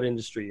 depending on what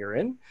industry you're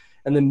in.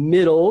 And the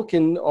middle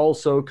can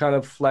also kind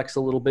of flex a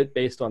little bit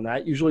based on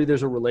that. Usually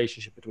there's a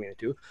relationship between the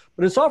two.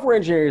 But in software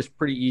engineering, it's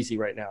pretty easy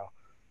right now.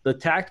 The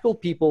tactical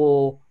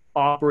people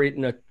operate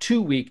in a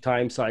 2-week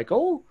time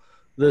cycle.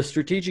 The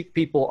strategic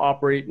people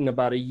operate in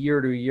about a year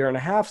to a year and a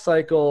half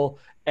cycle.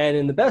 And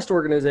in the best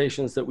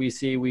organizations that we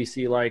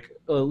see like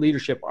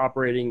leadership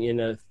operating in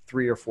a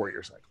 3 or 4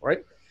 year cycle,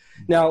 right?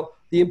 Now,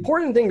 the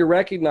important thing to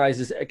recognize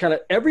is kind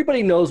of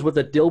everybody knows what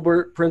the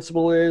Dilbert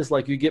principle is.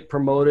 Like you get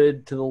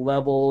promoted to the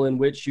level in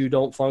which you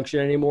don't function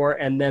anymore.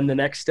 And then the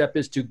next step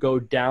is to go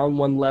down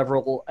one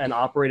level and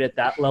operate at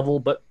that level,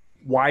 but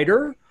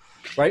wider,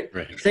 right?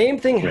 Same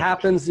thing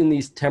happens in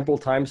these temporal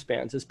time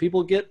spans. As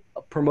people get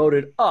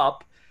promoted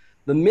up,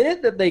 the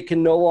minute that they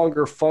can no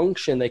longer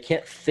function, they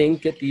can't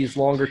think at these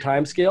longer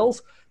time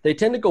scales, they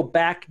tend to go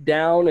back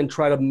down and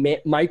try to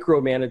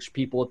micromanage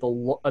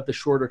people at the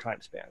shorter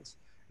time spans.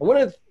 And one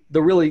of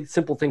the really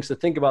simple things to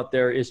think about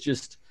there is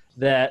just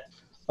that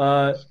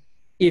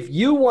if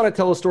you want to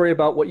tell a story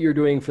about what you're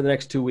doing for the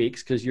next 2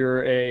 weeks, because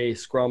you're a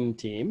Scrum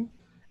team,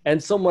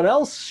 and someone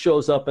else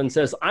shows up and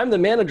says, I'm the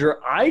manager,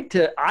 I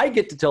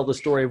get to tell the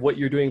story of what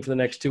you're doing for the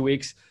next 2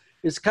 weeks,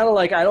 it's kind of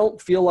like I don't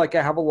feel like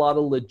I have a lot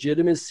of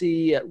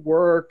legitimacy at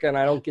work and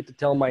I don't get to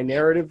tell my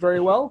narrative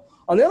very well.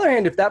 On the other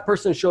hand, if that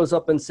person shows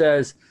up and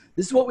says,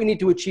 this is what we need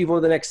to achieve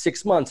over the next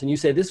 6 months, and you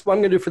say, this is what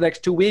I'm going to do for the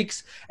next 2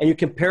 weeks, and you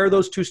compare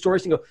those two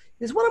stories and go,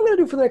 this is what I'm going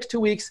to do for the next 2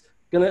 weeks,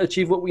 going to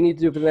achieve what we need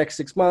to do for the next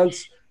 6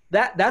 months.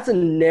 That's a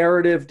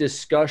narrative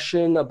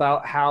discussion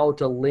about how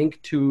to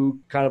link two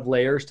kind of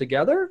layers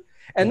together.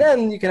 And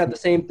then you can have the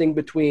same thing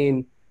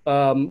between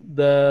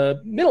the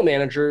middle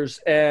managers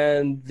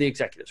and the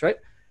executives, right?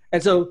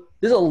 And so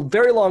this is a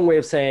very long way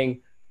of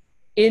saying,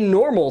 in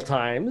normal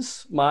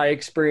times, my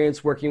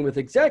experience working with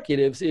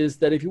executives is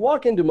that if you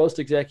walk into most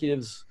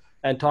executives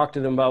and talk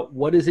to them about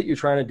what is it you're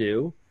trying to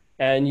do,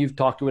 and you've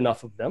talked to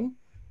enough of them,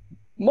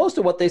 most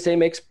of what they say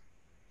makes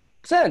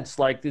sense.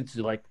 Like it's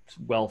like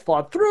well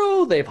thought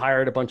through. They've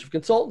hired a bunch of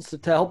consultants to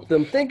help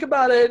them think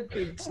about it.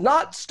 It's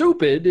not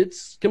stupid.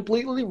 It's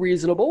completely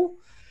reasonable.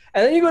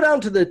 And then you go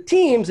down to the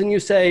teams and you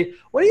say,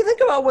 what do you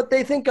think about what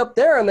they think up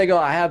there? And they go,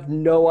 I have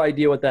no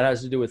idea what that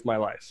has to do with my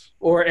life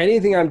or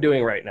anything I'm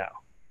doing right now.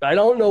 I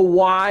don't know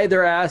why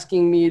they're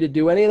asking me to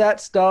do any of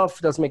that stuff.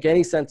 It doesn't make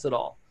any sense at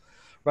all,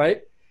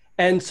 right?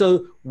 And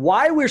so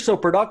why we're so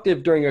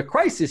productive during a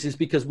crisis is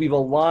because we've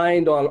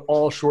aligned on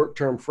all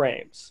short-term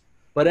frames.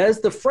 But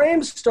as the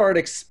frames start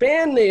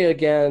expanding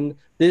again,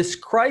 this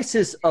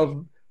crisis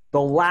of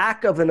the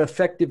lack of an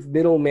effective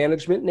middle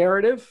management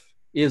narrative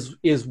is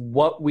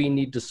what we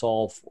need to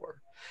solve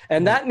for.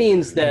 And that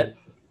means that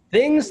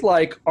things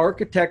like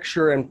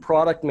architecture and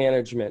product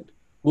management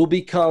will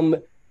become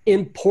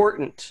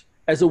important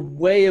as a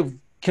way of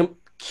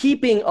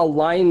keeping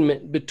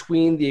alignment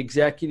between the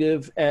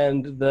executive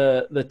and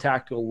the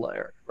tactical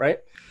layer, right?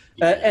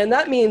 And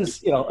that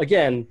means,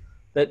 again,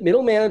 that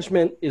middle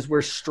management is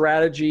where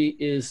strategy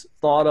is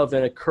thought of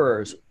and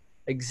occurs.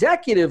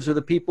 Executives are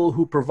the people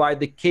who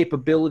provide the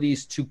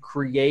capabilities to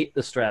create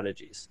the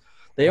strategies.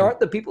 They aren't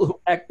the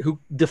people who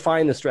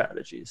define the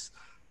strategies.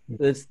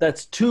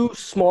 That's too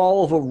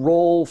small of a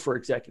role for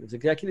executives.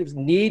 Executives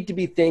need to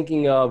be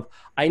thinking of,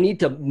 I need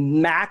to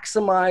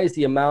maximize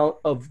the amount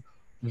of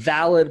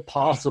valid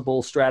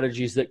possible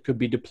strategies that could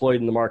be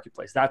deployed in the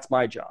marketplace. That's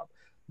my job.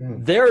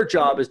 Their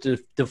job is to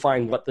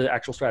define what the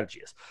actual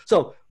strategy is.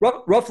 So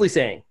roughly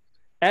saying,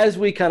 as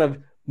we kind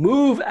of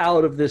move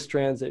out of this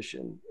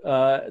transition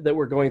that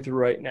we're going through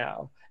right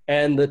now,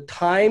 and the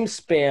time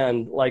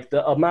span, like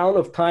the amount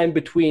of time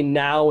between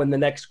now and the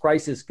next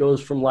crisis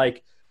goes from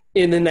like,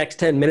 in the next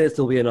 10 minutes,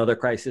 there'll be another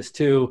crisis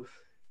to,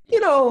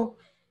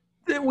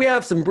 we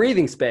have some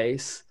breathing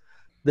space.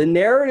 The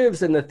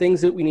narratives and the things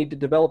that we need to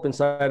develop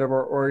inside of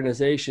our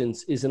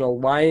organizations is an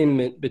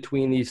alignment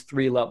between these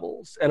three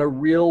levels and a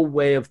real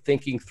way of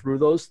thinking through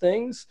those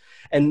things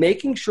and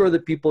making sure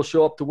that people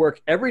show up to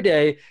work every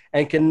day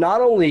and can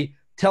not only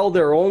tell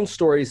their own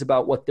stories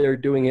about what they're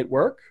doing at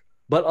work,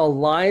 but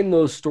align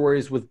those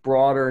stories with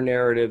broader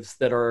narratives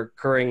that are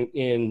occurring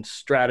in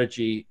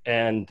strategy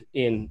and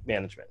in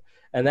management.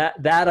 And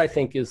that I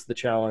think is the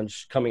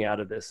challenge coming out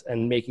of this,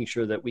 and making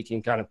sure that we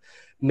can kind of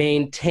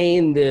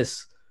maintain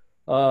this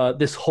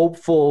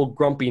hopeful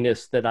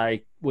grumpiness that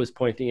I was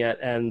pointing at,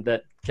 and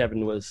that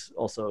Kevin was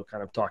also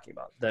kind of talking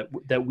about,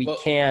 that we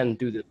can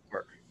do this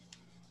work.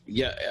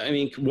 Yeah, I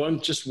mean,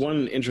 one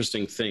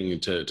interesting thing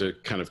to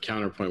kind of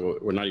counterpoint,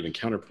 or not even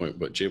counterpoint,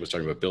 what Jabe was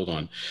talking about, build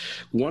on.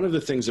 One of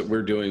the things that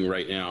we're doing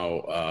right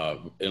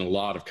now in a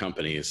lot of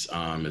companies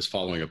is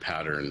following a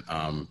pattern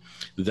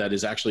that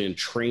is actually in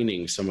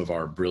training some of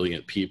our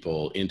brilliant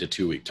people into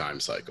 2-week time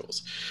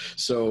cycles.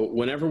 So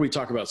whenever we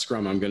talk about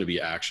Scrum, I'm going to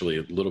be actually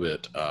a little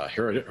bit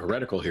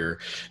heretical here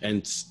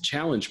and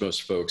challenge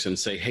most folks and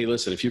say, hey,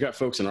 listen, if you've got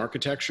folks in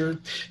architecture,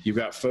 you've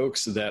got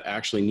folks that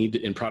actually need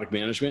to, in product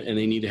management, and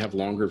they need to have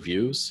longer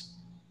views,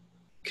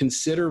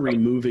 consider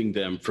removing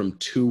them from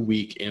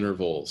 2-week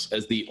intervals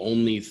as the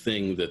only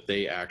thing that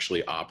they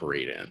actually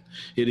operate in.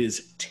 It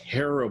is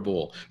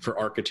terrible for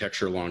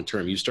architecture long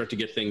term. You start to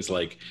get things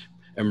like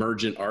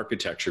emergent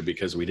architecture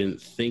because we didn't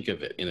think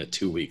of it in a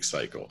 2-week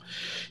cycle.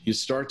 You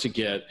start to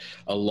get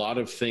a lot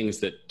of things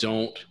that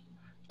don't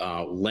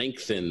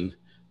lengthen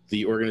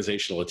the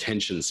organizational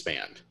attention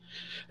span.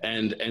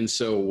 And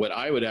so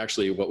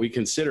what we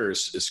consider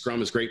is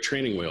Scrum is great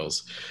training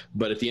wheels,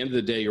 but at the end of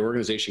the day, your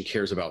organization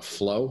cares about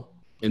flow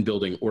and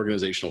building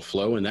organizational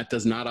flow. And that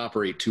does not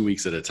operate 2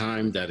 weeks at a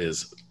time. That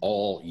is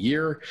all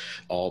year,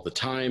 all the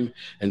time.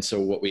 And so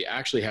what we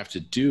actually have to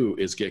do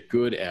is get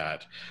good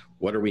at,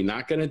 what are we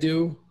not going to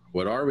do?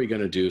 What are we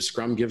going to do?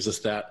 Scrum gives us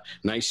that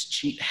nice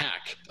cheat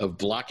hack of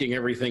blocking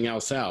everything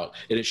else out.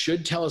 And it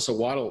should tell us a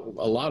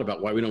lot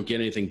about why we don't get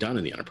anything done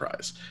in the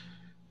enterprise.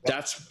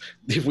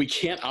 If we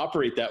can't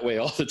operate that way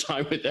all the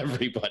time with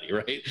everybody,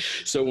 right?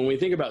 So when we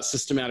think about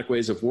systematic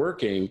ways of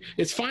working,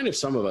 it's fine if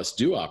some of us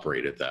do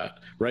operate at that,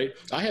 right?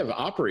 I have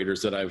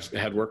operators that I've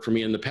had work for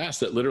me in the past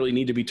that literally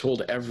need to be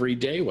told every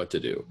day what to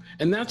do.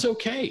 And that's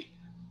okay.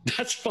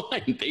 That's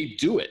fine. They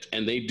do it,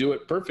 and they do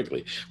it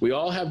perfectly. We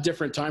all have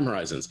different time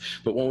horizons,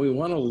 but when we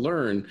want to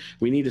learn,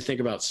 we need to think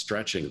about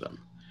stretching them.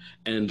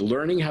 And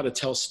learning how to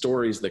tell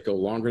stories that go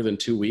longer than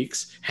 2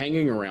 weeks,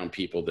 hanging around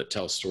people that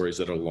tell stories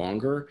that are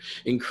longer,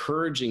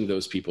 encouraging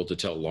those people to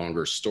tell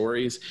longer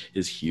stories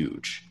is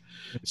huge.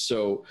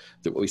 So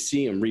that we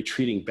see them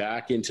retreating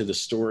back into the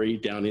story,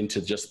 down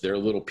into just their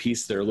little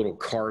piece, their little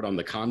card on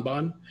the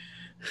Kanban,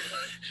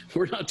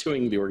 we're not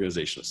doing the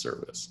organization a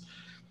service.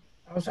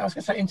 I was going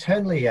to say,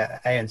 internally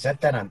at ANZ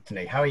then,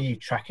 Anthony, how are you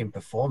tracking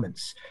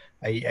performance?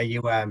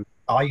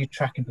 Are you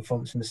tracking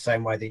performance in the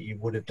same way that you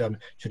would have done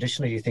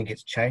traditionally? Do you think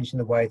it's changed in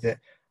the way that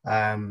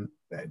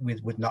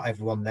with not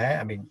everyone there?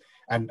 I mean,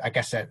 and I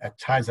guess at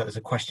times that there's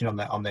a question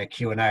on their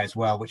Q&A as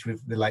well, which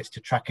relates to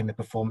tracking the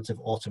performance of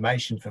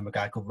automation from a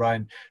guy called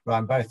Ryan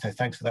Both. So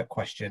thanks for that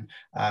question.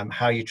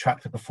 How you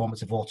track the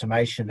performance of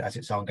automation as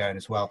it's ongoing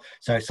as well.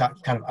 So it's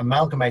kind of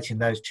amalgamating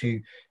those two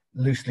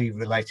loosely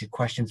related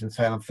questions and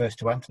saying, I'm first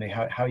to Anthony.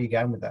 How are you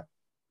going with that?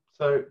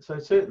 So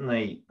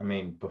certainly, I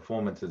mean,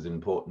 performance is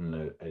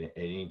important at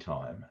any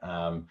time.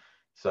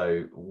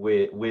 So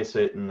we've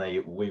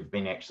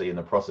been actually in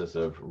the process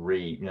of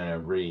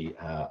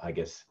I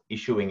guess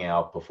issuing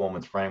our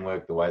performance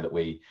framework, the way that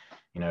we,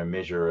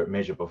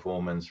 measure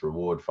performance,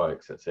 reward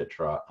folks,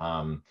 etc.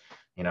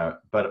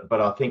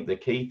 But I think the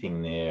key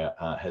thing there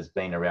has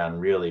been around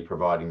really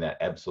providing that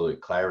absolute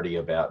clarity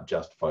about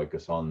just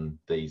focus on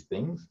these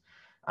things.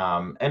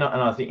 And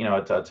I think,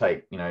 I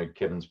take,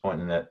 Kevin's point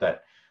in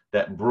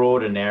that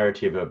broader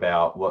narrative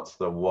about what's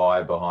the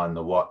why behind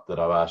the what that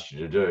I've asked you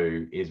to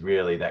do is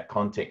really, that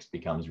context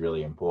becomes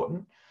really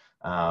important.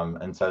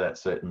 And so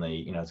that's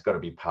certainly, it's got to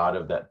be part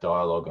of that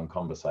dialogue and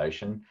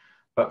conversation.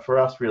 But for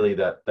us, really,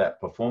 that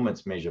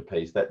performance measure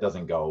piece, that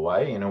doesn't go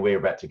away. We're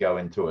about to go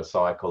into a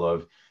cycle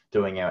of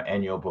doing our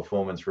annual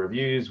performance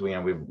reviews.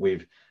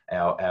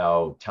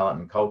 Our talent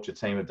and culture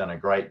team have done a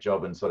great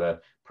job in sort of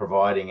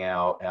providing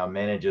our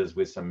managers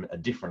with some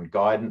different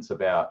guidance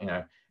about,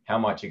 how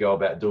might you go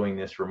about doing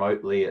this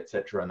remotely, et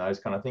cetera, and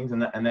those kind of things.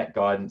 And that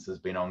guidance has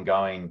been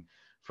ongoing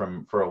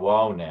for a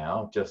while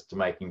now, just to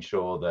making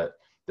sure that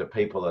the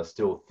people are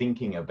still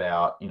thinking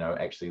about,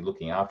 actually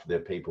looking after their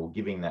people,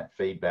 giving that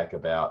feedback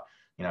about,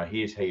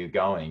 here's how you're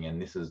going,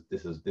 and this is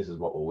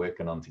what we're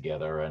working on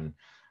together.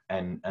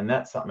 and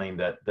that's something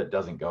that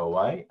doesn't go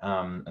away.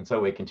 And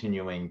so we're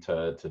continuing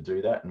to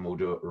do that, and we'll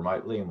do it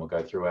remotely, and we'll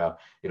go through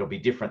it'll be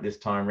different this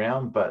time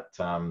round, but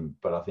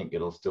I think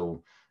it'll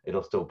still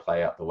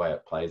play out the way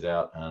it plays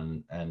out.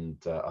 And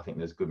I think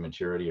there's good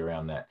maturity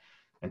around that.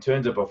 In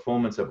terms of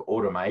performance of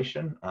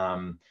automation,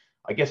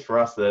 I guess for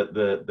us,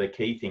 the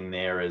key thing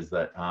there is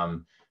that,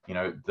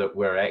 that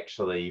we're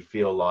actually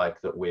feel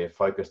like that we're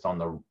focused on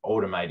the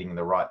automating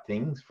the right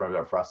things.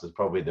 For us is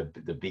probably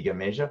the bigger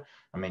measure.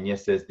 I mean,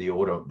 yes, there's the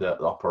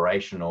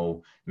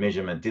operational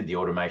measurement. Did the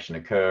automation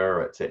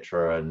occur, et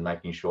cetera, and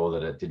making sure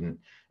that it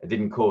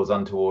didn't cause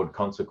untoward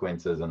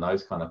consequences and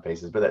those kind of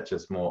pieces, but that's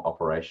just more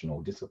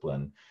operational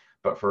discipline.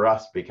 But for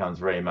us, becomes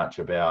very much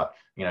about,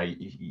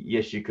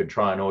 yes, you could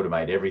try and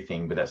automate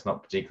everything, but that's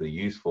not particularly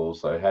useful.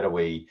 So how do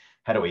we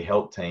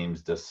help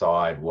teams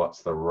decide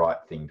what's the right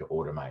thing to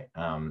automate?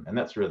 And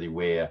that's really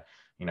where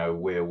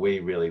we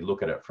really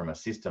look at it from a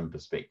system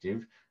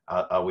perspective.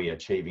 Are we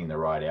achieving the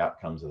right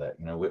outcomes of that?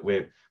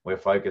 We're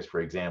focused,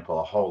 for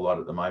example, a whole lot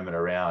at the moment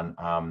around,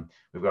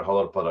 we've got a whole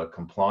lot of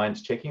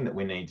compliance checking that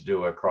we need to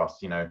do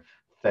across,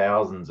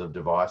 thousands of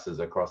devices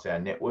across our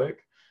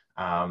network.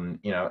 And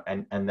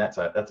that's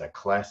a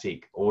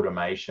classic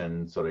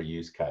automation sort of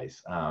use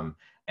case. And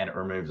it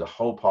removes a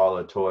whole pile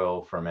of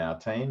toil from our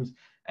teams.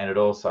 And it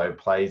also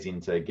plays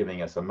into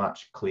giving us a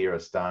much clearer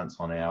stance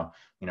on our,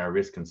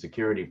 risk and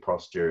security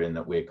posture, in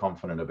that we're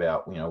confident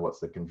about, what's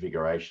the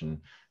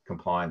configuration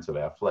compliance of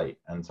our fleet.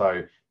 And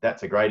so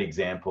that's a great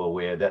example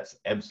where that's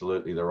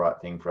absolutely the right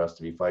thing for us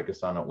to be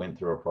focused on. It went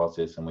through a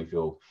process and we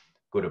feel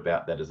good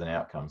about that as an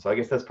outcome. So I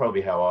guess that's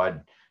probably how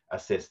I'd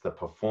assess the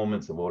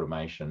performance of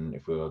automation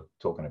if we were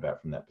talking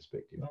about from that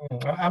perspective.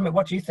 I mean,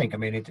 what do you think? I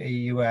mean,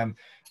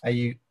 are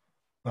you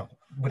well,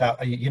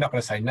 you're not going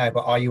to say no,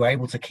 but are you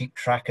able to keep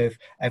track of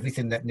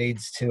everything that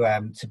needs to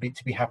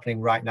be happening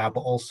right now?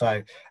 But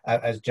also,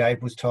 as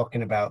Jabe was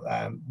talking about,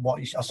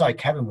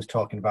 Kevin was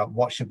talking about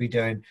what should be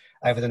doing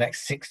over the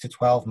next 6 to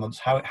 12 months.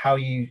 How are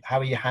you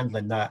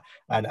handling that,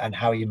 and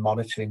how are you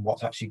monitoring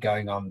what's actually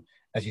going on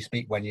as you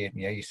speak when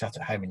you sat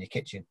at home in your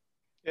kitchen?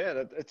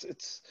 Yeah,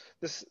 it's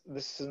this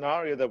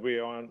scenario that we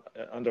are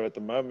under at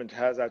the moment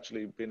has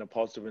actually been a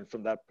positive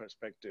from that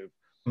perspective.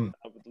 With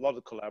a lot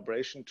of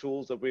collaboration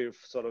tools that we've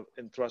sort of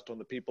thrust on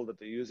the people that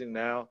they're using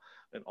now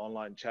in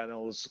online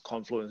channels,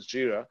 Confluence,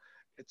 Jira,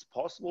 it's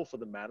possible for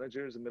the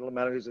managers, the middle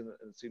managers and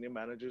senior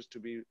managers to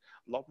be a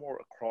lot more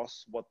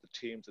across what the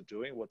teams are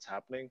doing, what's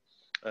happening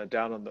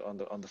down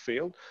on the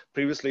field.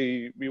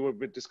 Previously, we were a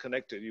bit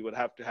disconnected. You would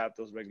have to have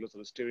those regular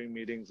sort of steering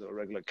meetings or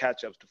regular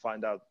catch-ups to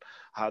find out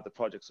how the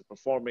projects are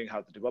performing,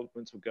 how the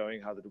developments were going,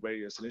 how the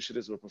various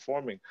initiatives were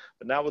performing.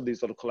 But now with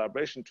these sort of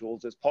collaboration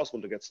tools, it's possible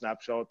to get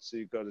snapshots. So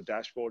you go to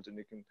dashboards, and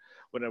you can,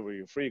 whenever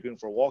you're free, you can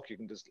for a walk, you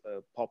can just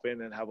pop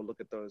in and have a look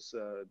at those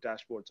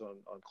dashboards on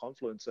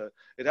Confluence.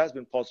 It has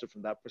been positive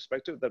from that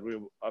perspective, that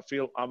I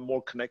feel I'm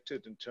more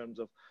connected in terms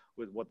of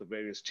with what the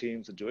various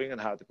teams are doing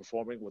and how they're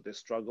performing, what their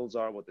struggles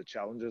are, what the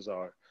challenges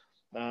are.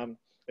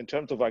 In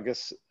terms of, I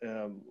guess,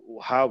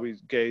 how we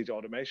gauge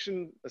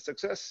automation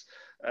success,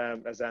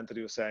 as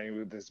Anthony was saying,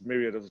 with this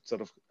myriad of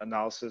sort of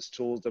analysis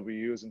tools that we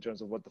use in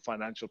terms of what the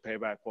financial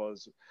payback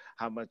was,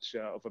 how much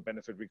of a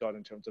benefit we got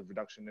in terms of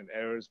reduction in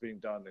errors being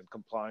done, and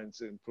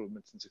compliance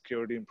improvements and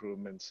security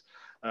improvements.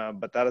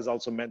 But that has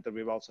also meant that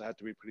we've also had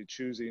to be pretty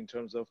choosy in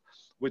terms of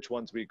which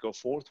ones we go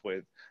forth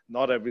with.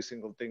 Not every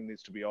single thing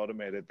needs to be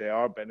automated. There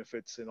are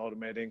benefits in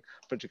automating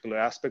particular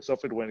aspects of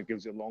it when it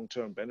gives you a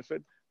long-term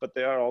benefit, but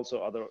there are also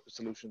other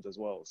solutions as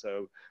well.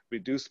 So we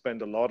do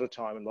spend a lot of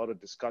time, a lot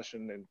of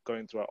discussion in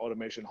going through our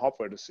automation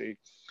hopper to see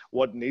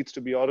what needs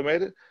to be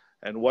automated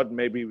and what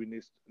maybe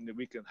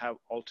we can have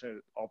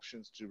alternate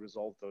options to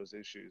resolve those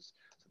issues.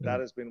 So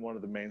that has been one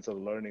of the main sort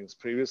of learnings.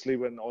 Previously,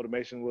 when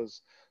automation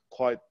was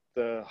quite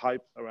the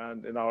hype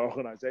around in our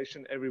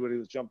organization, everybody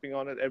was jumping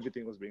on it,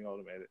 everything was being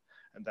automated.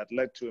 And that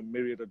led to a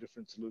myriad of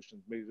different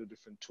solutions, myriad of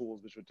different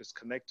tools which were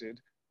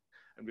disconnected.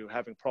 And we were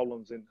having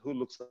problems in who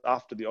looks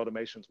after the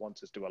automations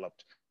once it's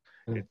developed.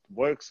 It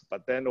works,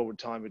 but then over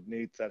time it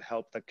needs that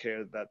help, that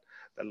care, that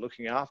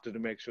looking after to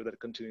make sure that it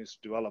continues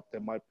to develop.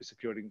 There might be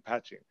security and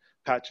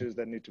patches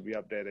that need to be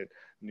updated,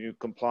 new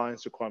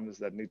compliance requirements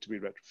that need to be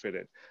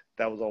retrofitted.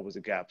 That was always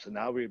a gap. So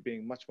now we're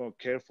being much more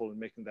careful in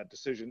making that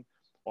decision.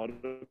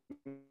 Automate,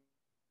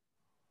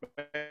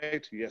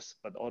 yes,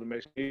 but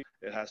automation,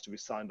 it has to be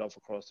signed off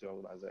across the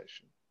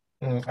organization.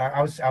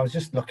 I was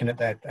just looking at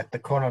the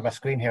corner of my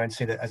screen here and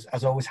see that,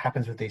 as always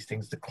happens with these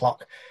things, the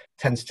clock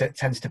tends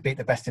to beat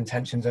the best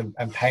intentions, and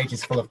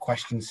pages full of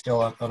questions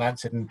still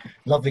unanswered, and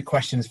lovely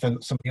questions from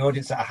some of the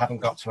audience that I haven't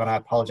got to, and I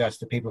apologize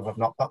to people who have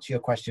not got to your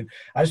question.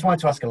 I just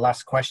wanted to ask a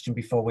last question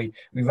before we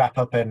wrap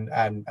up and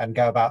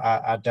go about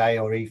our day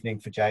or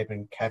evening for Jabe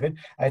and Kevin.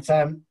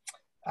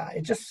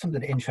 It's just something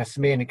that interests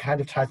me, and it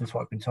kind of ties into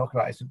what we've been talking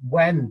about, is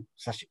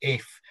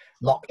when/if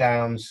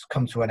lockdowns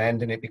come to an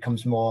end and it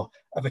becomes more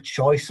of a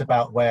choice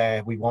about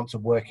where we want to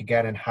work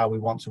again and how we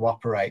want to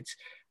operate.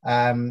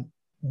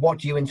 What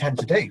do you intend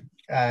to do?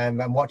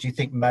 And what do you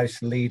think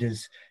most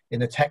leaders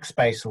in the tech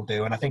space will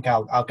do? And I think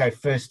I'll go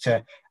first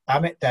to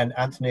Amit, then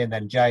Anthony, and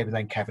then Jabe, and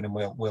then Kevin, and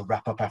we'll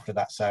wrap up after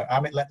that. So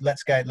Amit,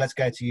 let's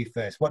go to you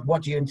first.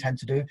 What do you intend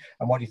to do,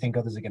 and what do you think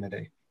others are going to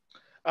do?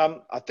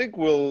 I think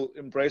we'll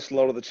embrace a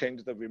lot of the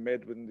changes that we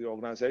made within the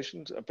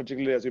organizations,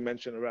 particularly as you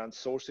mentioned around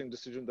sourcing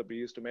decisions that we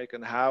used to make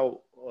and how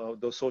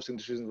those sourcing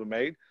decisions were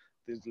made.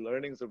 These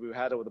learnings that we've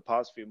had over the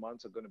past few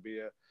months are going to be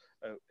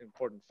an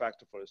important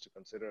factor for us to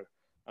consider.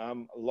 A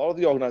lot of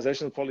the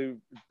organizations probably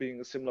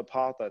being a similar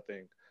path, I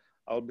think.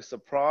 I'll be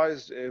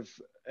surprised if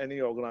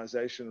any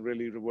organization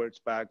really reverts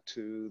back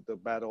to the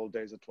bad old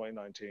days of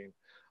 2019.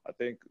 I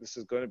think this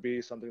is going to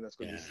be something that's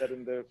going to be set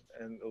in there,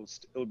 and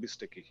it'll be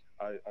sticky.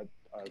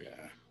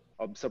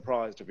 I'm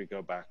surprised if we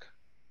go back.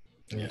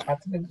 Yeah.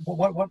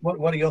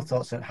 What are your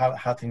thoughts on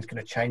how things are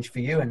going to change for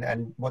you,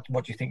 and what do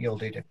you think you'll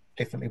do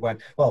differently when,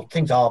 well,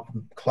 things are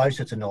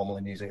closer to normal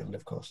in New Zealand,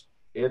 of course?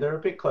 Yeah, they're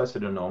a bit closer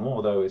to normal,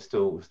 although we're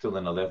still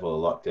in a level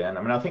of lockdown.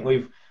 I mean, I think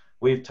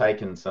we've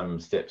taken some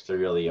steps to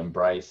really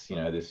embrace,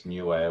 this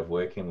new way of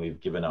working.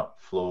 We've given up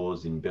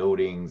floors in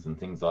buildings and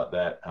things like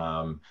that.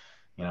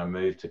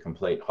 Moved to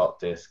complete hot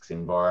desks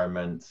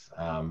environments.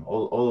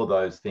 All of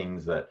those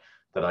things that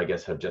I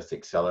guess have just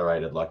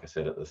accelerated, like I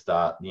said at the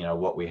start,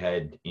 what we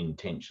had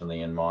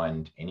intentionally in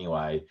mind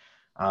anyway.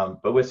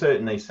 But we're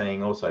certainly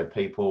seeing also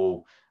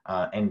people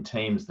and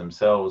teams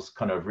themselves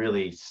kind of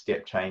really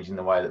step changing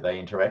the way that they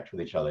interact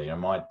with each other.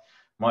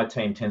 My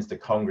team tends to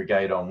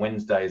congregate on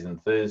Wednesdays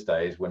and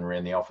Thursdays when we're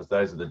in the office.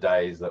 Those are the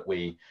days that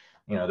we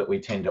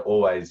tend to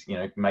always,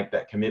 make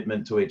that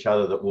commitment to each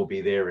other that we'll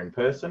be there in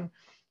person.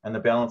 And the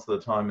balance of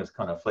the time is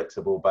kind of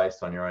flexible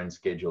based on your own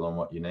schedule and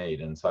what you need.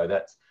 And so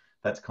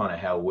that's kind of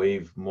how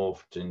we've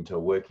morphed into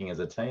working as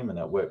a team, and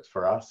that works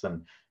for us.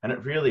 And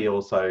it really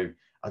also,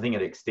 I think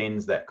it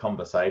extends that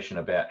conversation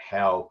about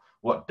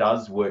what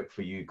does work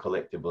for you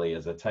collectively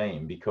as a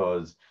team,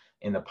 because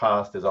in the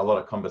past, there's a lot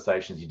of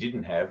conversations you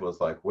didn't have.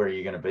 Was like, where are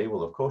you going to be?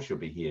 Well, of course you'll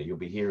be here. You'll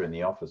be here in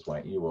the office,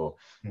 won't you?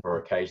 Or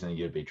occasionally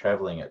you'd be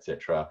traveling,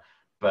 etc.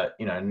 But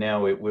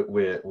now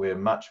we're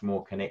much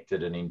more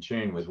connected and in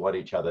tune with what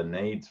each other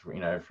needs.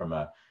 From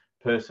a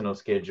personal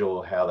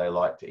schedule, how they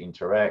like to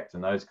interact,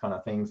 and those kind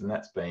of things. And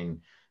that's been,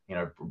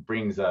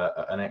 brings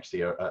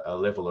a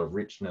level of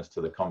richness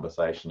to the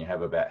conversation you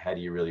have about how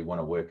do you really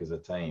want to work as a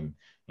team.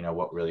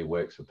 What really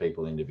works for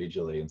people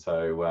individually. And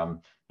so,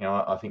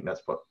 I think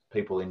that's what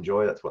people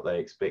enjoy. That's what they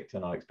expect,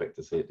 and I expect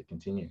to see it to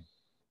continue.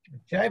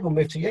 Jabe, we'll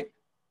move to you.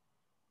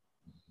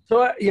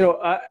 So,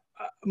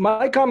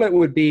 my comment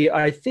would be,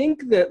 I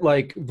think that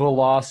like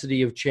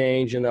velocity of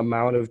change and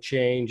amount of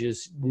change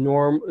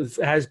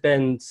has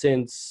been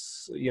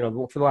since,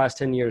 for the last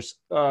 10 years,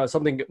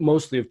 something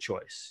mostly of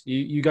choice.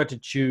 You got to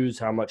choose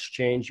how much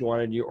change you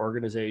wanted in your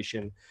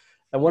organization.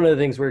 And one of the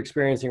things we're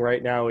experiencing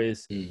right now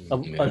is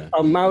an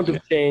amount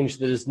of change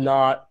that is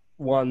not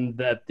one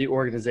that the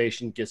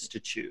organization gets to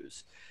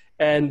choose.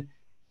 And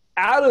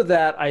out of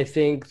that, I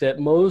think that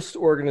most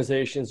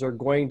organizations are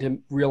going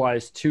to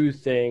realize two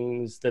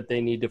things that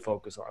they need to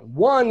focus on.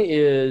 One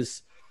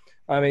is,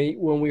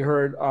 when we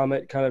heard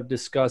Amit kind of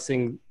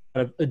discussing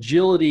kind of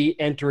agility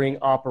entering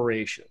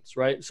operations,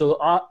 right? So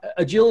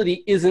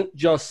agility isn't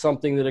just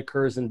something that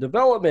occurs in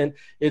development,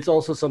 it's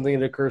also something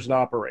that occurs in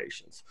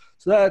operations.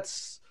 So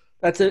that's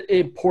an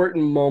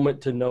important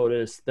moment to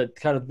notice, that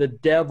kind of the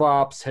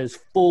DevOps has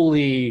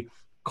fully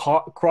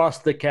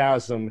crossed the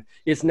chasm.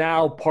 It's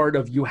now part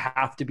of, you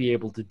have to be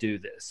able to do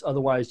this,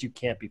 otherwise you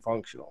can't be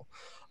functional.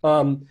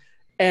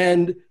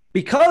 And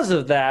because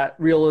of that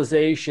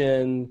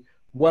realization,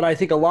 what I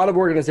think a lot of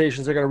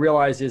organizations are going to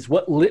realize is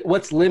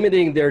what's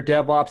limiting their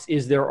DevOps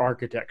is their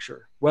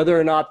architecture, whether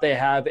or not they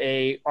have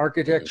a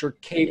architecture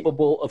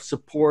capable of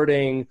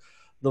supporting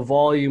the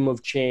volume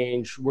of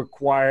change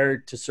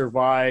required to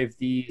survive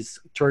these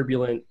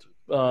turbulent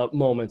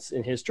moments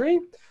in history.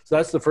 So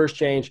that's the first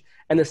change.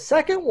 And the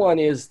second one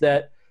is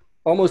that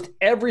almost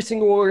every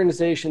single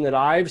organization that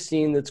I've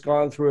seen that's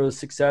gone through a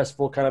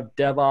successful kind of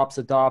DevOps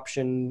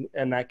adoption,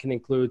 and that can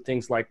include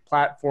things like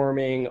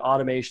platforming,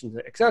 automations,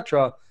 et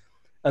cetera,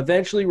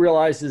 eventually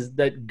realizes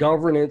that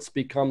governance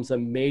becomes a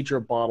major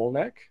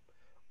bottleneck,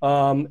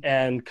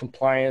 and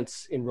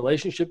compliance in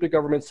relationship to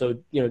government. So,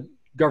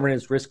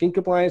 governance, risk, and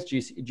compliance,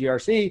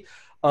 GRC.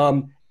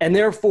 And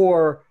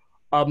therefore,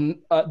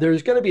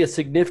 there's going to be a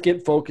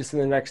significant focus in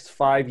the next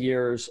 5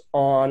 years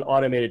on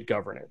automated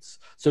governance.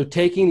 So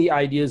taking the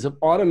ideas of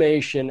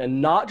automation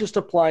and not just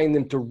applying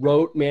them to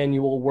rote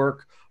manual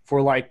work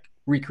for like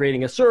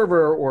recreating a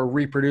server or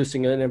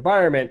reproducing an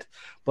environment,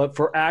 but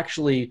for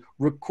actually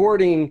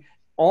recording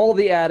all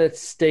the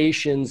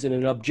attestations in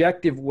an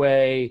objective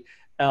way,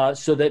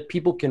 so that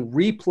people can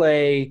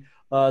replay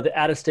the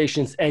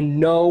attestations and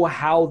know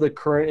how the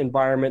current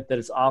environment that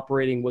is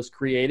operating was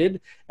created,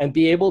 and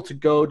be able to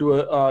go to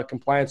a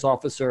compliance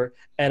officer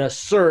and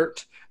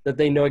assert that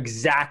they know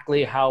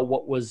exactly how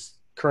what was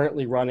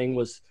currently running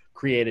was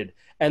created,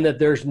 and that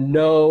there's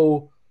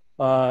no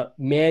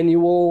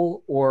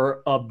manual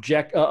or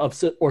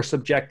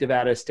subjective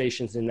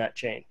attestations in that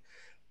chain.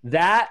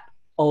 That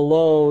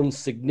alone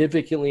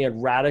significantly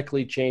and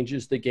radically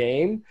changes the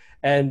game.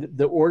 And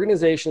the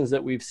organizations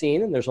that we've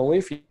seen, and there's only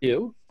a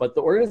few, but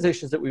the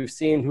organizations that we've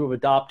seen who have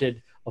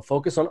adopted a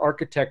focus on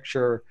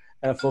architecture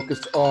and a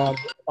focus on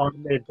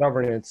automated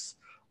governance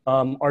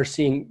are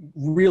seeing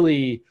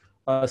really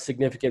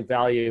significant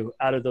value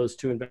out of those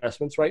two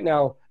investments right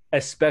now,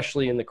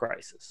 especially in the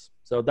crisis.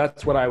 So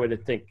that's what I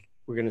would think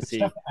we're going to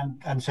see.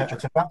 And so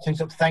to wrap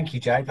things up, thank you,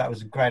 Jabe. That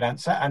was a great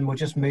answer. And we'll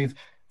just move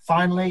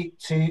finally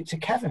to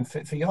Kevin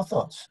for your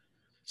thoughts.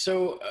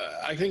 So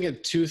I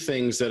think two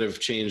things that have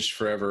changed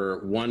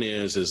forever. One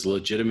is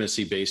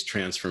legitimacy-based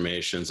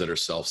transformations that are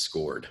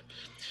self-scored,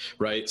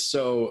 right?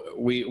 So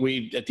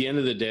we at the end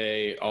of the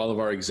day, all of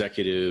our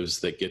executives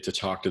that get to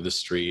talk to the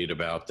street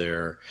about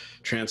their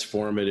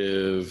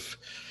transformative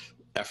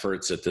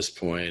efforts at this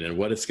point and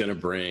what it's going to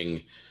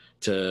bring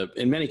to,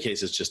 in many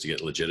cases, just to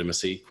get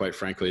legitimacy, quite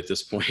frankly, at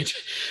this point,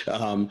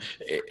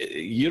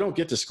 you don't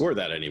get to score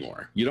that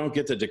anymore. You don't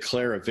get to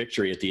declare a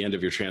victory at the end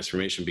of your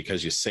transformation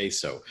because you say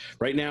so.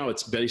 Right now,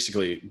 it's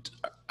basically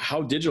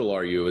how digital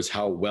are you is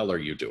how well are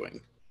you doing.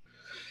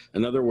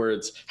 In other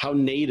words, how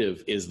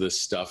native is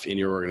this stuff in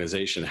your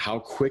organization? How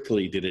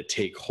quickly did it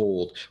take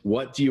hold?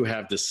 What do you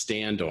have to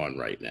stand on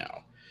right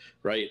now?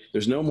 Right?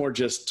 There's no more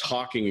just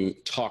talk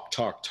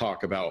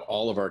about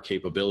all of our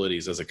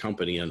capabilities as a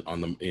company and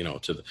on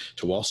the,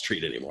 to Wall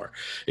Street anymore.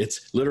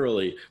 It's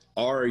literally,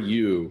 are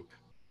you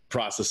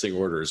processing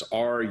orders?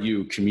 Are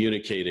you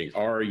communicating?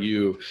 Are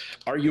you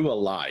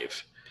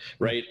alive?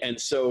 Right?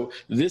 And so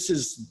this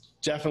has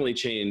definitely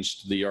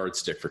changed the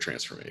yardstick for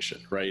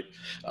transformation, right?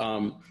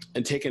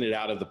 And taken it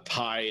out of the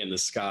pie in the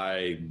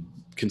sky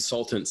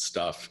consultant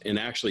stuff and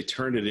actually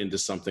turned it into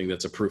something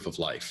that's a proof of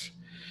life.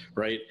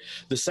 Right.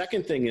 The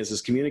second thing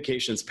is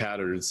communications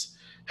patterns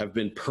have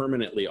been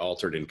permanently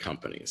altered in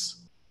companies.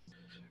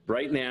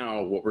 Right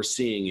now, what we're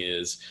seeing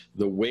is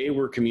the way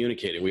we're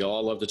communicating. We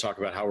all love to talk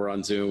about how we're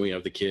on Zoom, we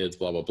have the kids,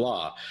 blah, blah,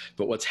 blah.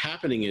 But what's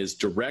happening is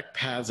direct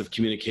paths of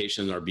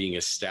communication are being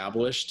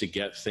established to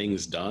get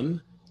things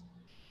done.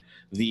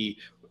 The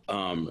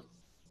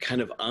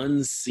kind of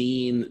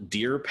unseen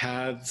deer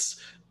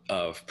paths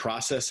of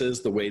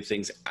processes, the way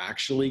things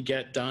actually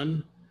get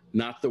done,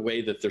 not the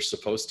way that they're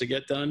supposed to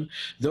get done,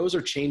 those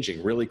are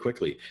changing really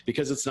quickly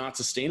because it's not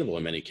sustainable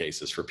in many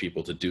cases for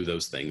people to do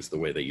those things the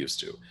way they used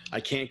to. I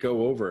can't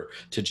go over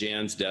to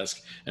Jan's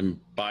desk and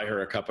buy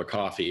her a cup of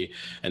coffee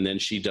and then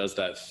she does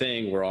that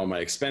thing where all my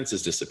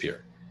expenses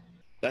disappear.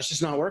 That's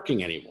just not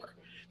working anymore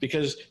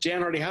because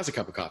Jan already has a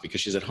cup of coffee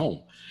because she's at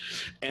home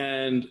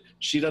and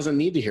she doesn't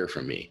need to hear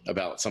from me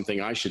about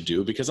something I should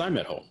do because I'm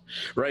at home,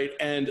 right?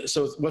 And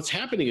so what's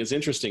happening is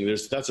interesting.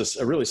 That's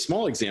a really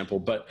small example,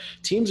 but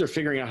teams are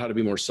figuring out how to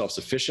be more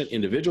self-sufficient.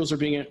 Individuals are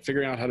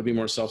figuring out how to be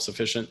more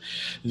self-sufficient.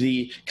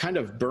 The kind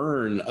of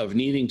burn of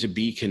needing to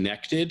be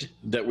connected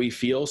that we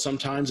feel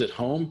sometimes at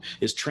home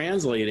is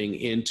translating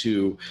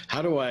into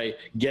how do I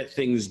get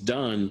things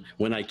done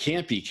when I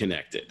can't be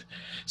connected?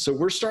 So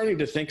we're starting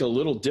to think a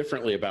little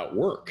differently about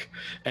work.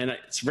 And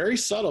it's very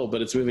subtle,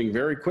 but it's moving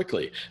very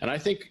quickly. And I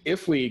think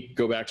if we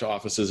go back to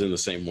offices in the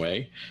same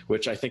way,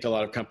 which I think a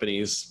lot of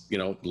companies,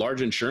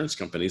 large insurance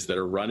companies that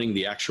are running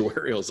the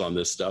actuarials on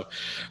this stuff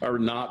are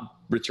not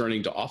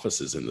returning to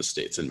offices in the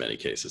States in many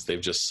cases.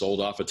 They've just sold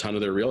off a ton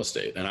of their real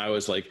estate. And I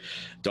was like,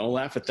 don't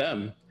laugh at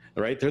them.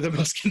 Right? They're the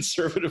most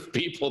conservative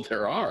people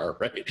there are,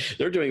 right?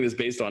 They're doing this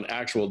based on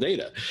actual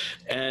data.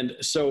 And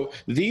so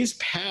these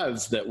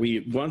paths that we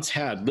once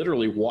had,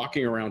 literally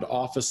walking around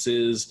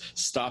offices,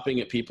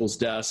 stopping at people's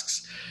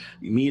desks,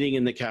 meeting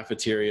in the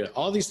cafeteria,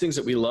 all these things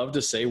that we love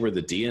to say were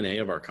the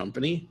DNA of our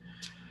company,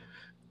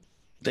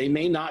 they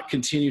may not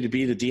continue to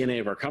be the DNA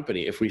of our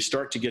company. If we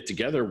start to get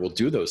together, we'll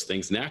do those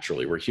things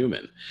naturally. We're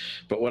human.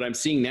 But what I'm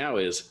seeing now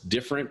is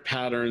different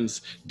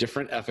patterns,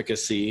 different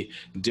efficacy,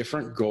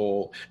 different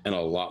goal, and a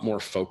lot more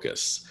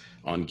focus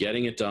on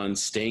getting it done,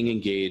 staying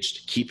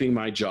engaged, keeping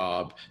my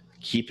job,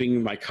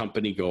 keeping my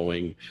company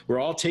going. We're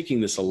all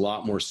taking this a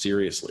lot more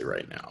seriously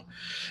right now.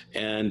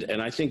 And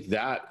I think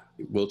that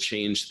will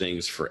change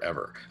things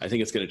forever. I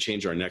think it's going to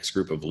change our next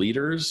group of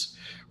leaders.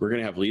 We're going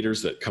to have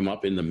leaders that come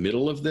up in the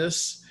middle of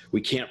this. We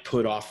can't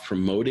put off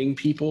promoting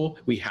people.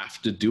 We have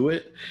to do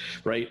it,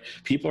 right?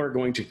 People are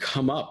going to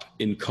come up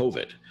in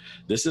COVID.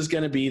 This is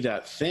going to be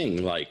that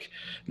thing like,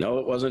 no,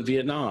 it wasn't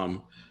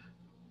Vietnam,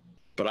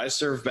 but I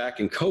served back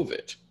in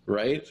COVID,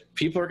 right?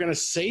 People are going to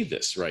say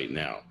this right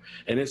now.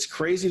 And it's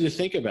crazy to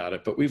think about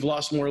it, but we've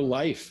lost more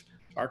life.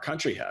 Our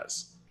country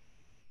has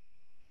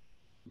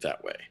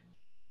that way.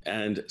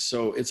 And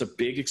so it's a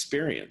big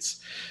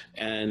experience.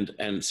 And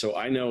so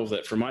I know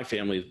that for my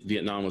family,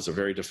 Vietnam was a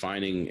very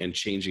defining and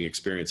changing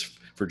experience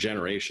for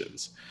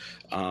generations.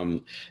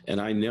 And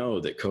I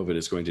know that COVID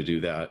is going to do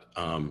that,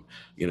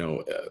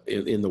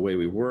 in the way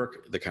we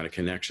work, the kind of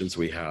connections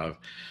we have.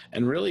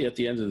 And really at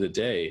the end of the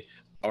day,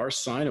 our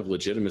sign of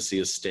legitimacy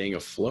is staying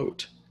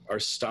afloat. Our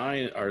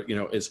sign,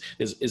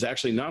 is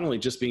actually not only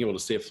just being able to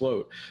stay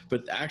afloat,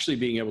 but actually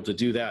being able to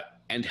do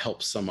that and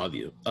help some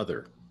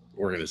other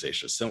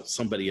organization,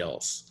 somebody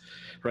else,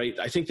 right?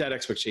 I think that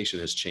expectation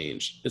has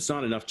changed. It's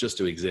not enough just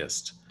to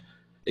exist.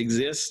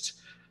 Exist,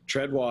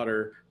 tread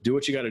water, do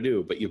what you got to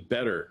do, but you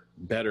better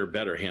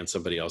hand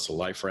somebody else a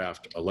life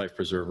raft, a life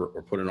preserver,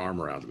 or put an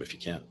arm around them if you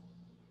can.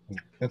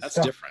 That's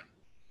different.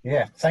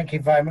 Yeah, thank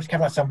you very much,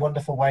 Kevin. That's a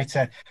wonderful way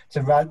to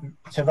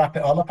wrap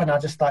it all up. And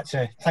I'd just like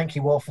to thank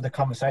you all for the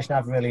conversation.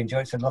 I've really enjoyed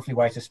it. It's a lovely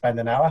way to spend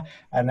an hour.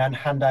 And then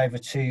hand over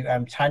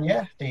to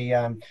Tanya,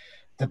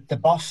 the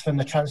boss from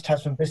the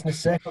Trans-Tasman Business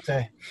Circle,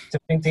 to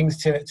bring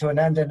things to an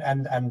end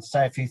and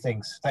say a few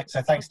things.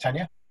 So thanks,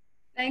 Tanya.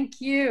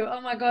 Thank you.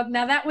 Oh my God.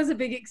 Now that was a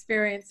big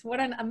experience. What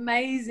an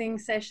amazing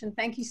session.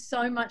 Thank you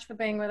so much for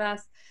being with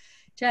us,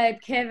 Jabe,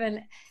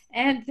 Kevin,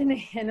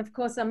 Anthony, and of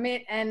course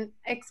Amit, and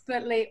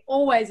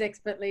always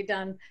expertly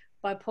done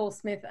by Paul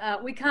Smith.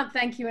 We can't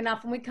thank you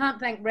enough, and we can't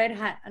thank Red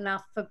Hat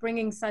enough for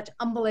bringing such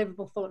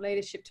unbelievable thought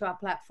leadership to our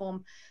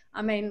platform.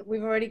 I mean,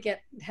 we've already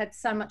had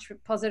so much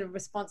positive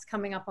response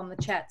coming up on the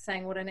chat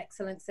saying what an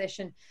excellent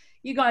session.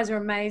 You guys are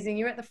amazing.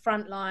 You're at the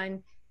front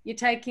line. You're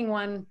taking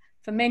one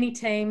for many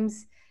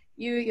teams.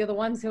 You're the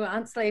ones who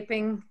aren't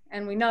sleeping,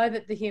 and we know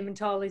that the human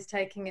toll is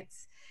taking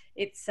its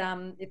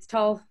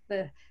toll.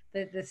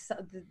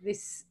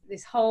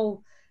 This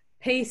whole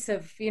piece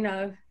of, you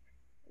know,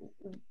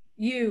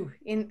 you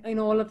in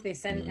all of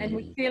this, and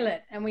we feel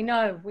it, and we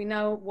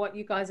know what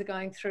you guys are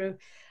going through,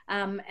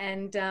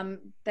 and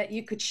that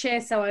you could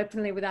share so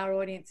openly with our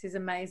audience is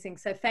amazing.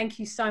 So thank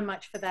you so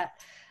much for that.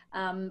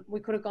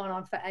 We could have gone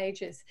on for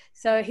ages.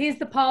 So here's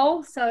the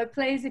poll. So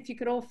please, if you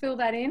could all fill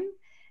that in,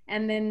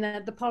 and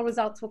then the poll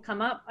results will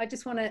come up. I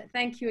just want to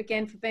thank you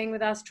again for being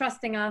with us,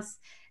 trusting us,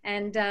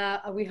 and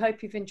we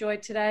hope you've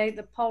enjoyed today.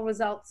 The poll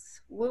results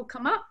will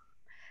come up,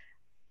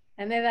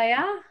 and there they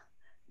are.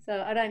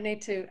 So I don't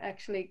need to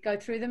actually go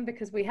through them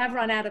because we have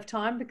run out of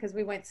time because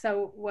we went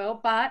so well.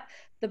 But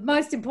the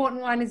most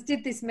important one is,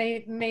 did this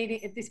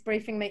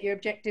briefing meet your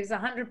objectives?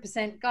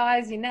 100%.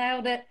 Guys, you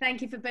nailed it.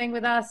 Thank you for being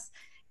with us.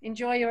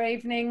 Enjoy your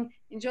evening.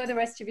 Enjoy the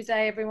rest of your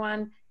day,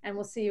 everyone. And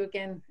we'll see you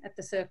again at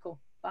the circle.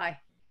 Bye.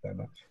 Very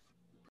much.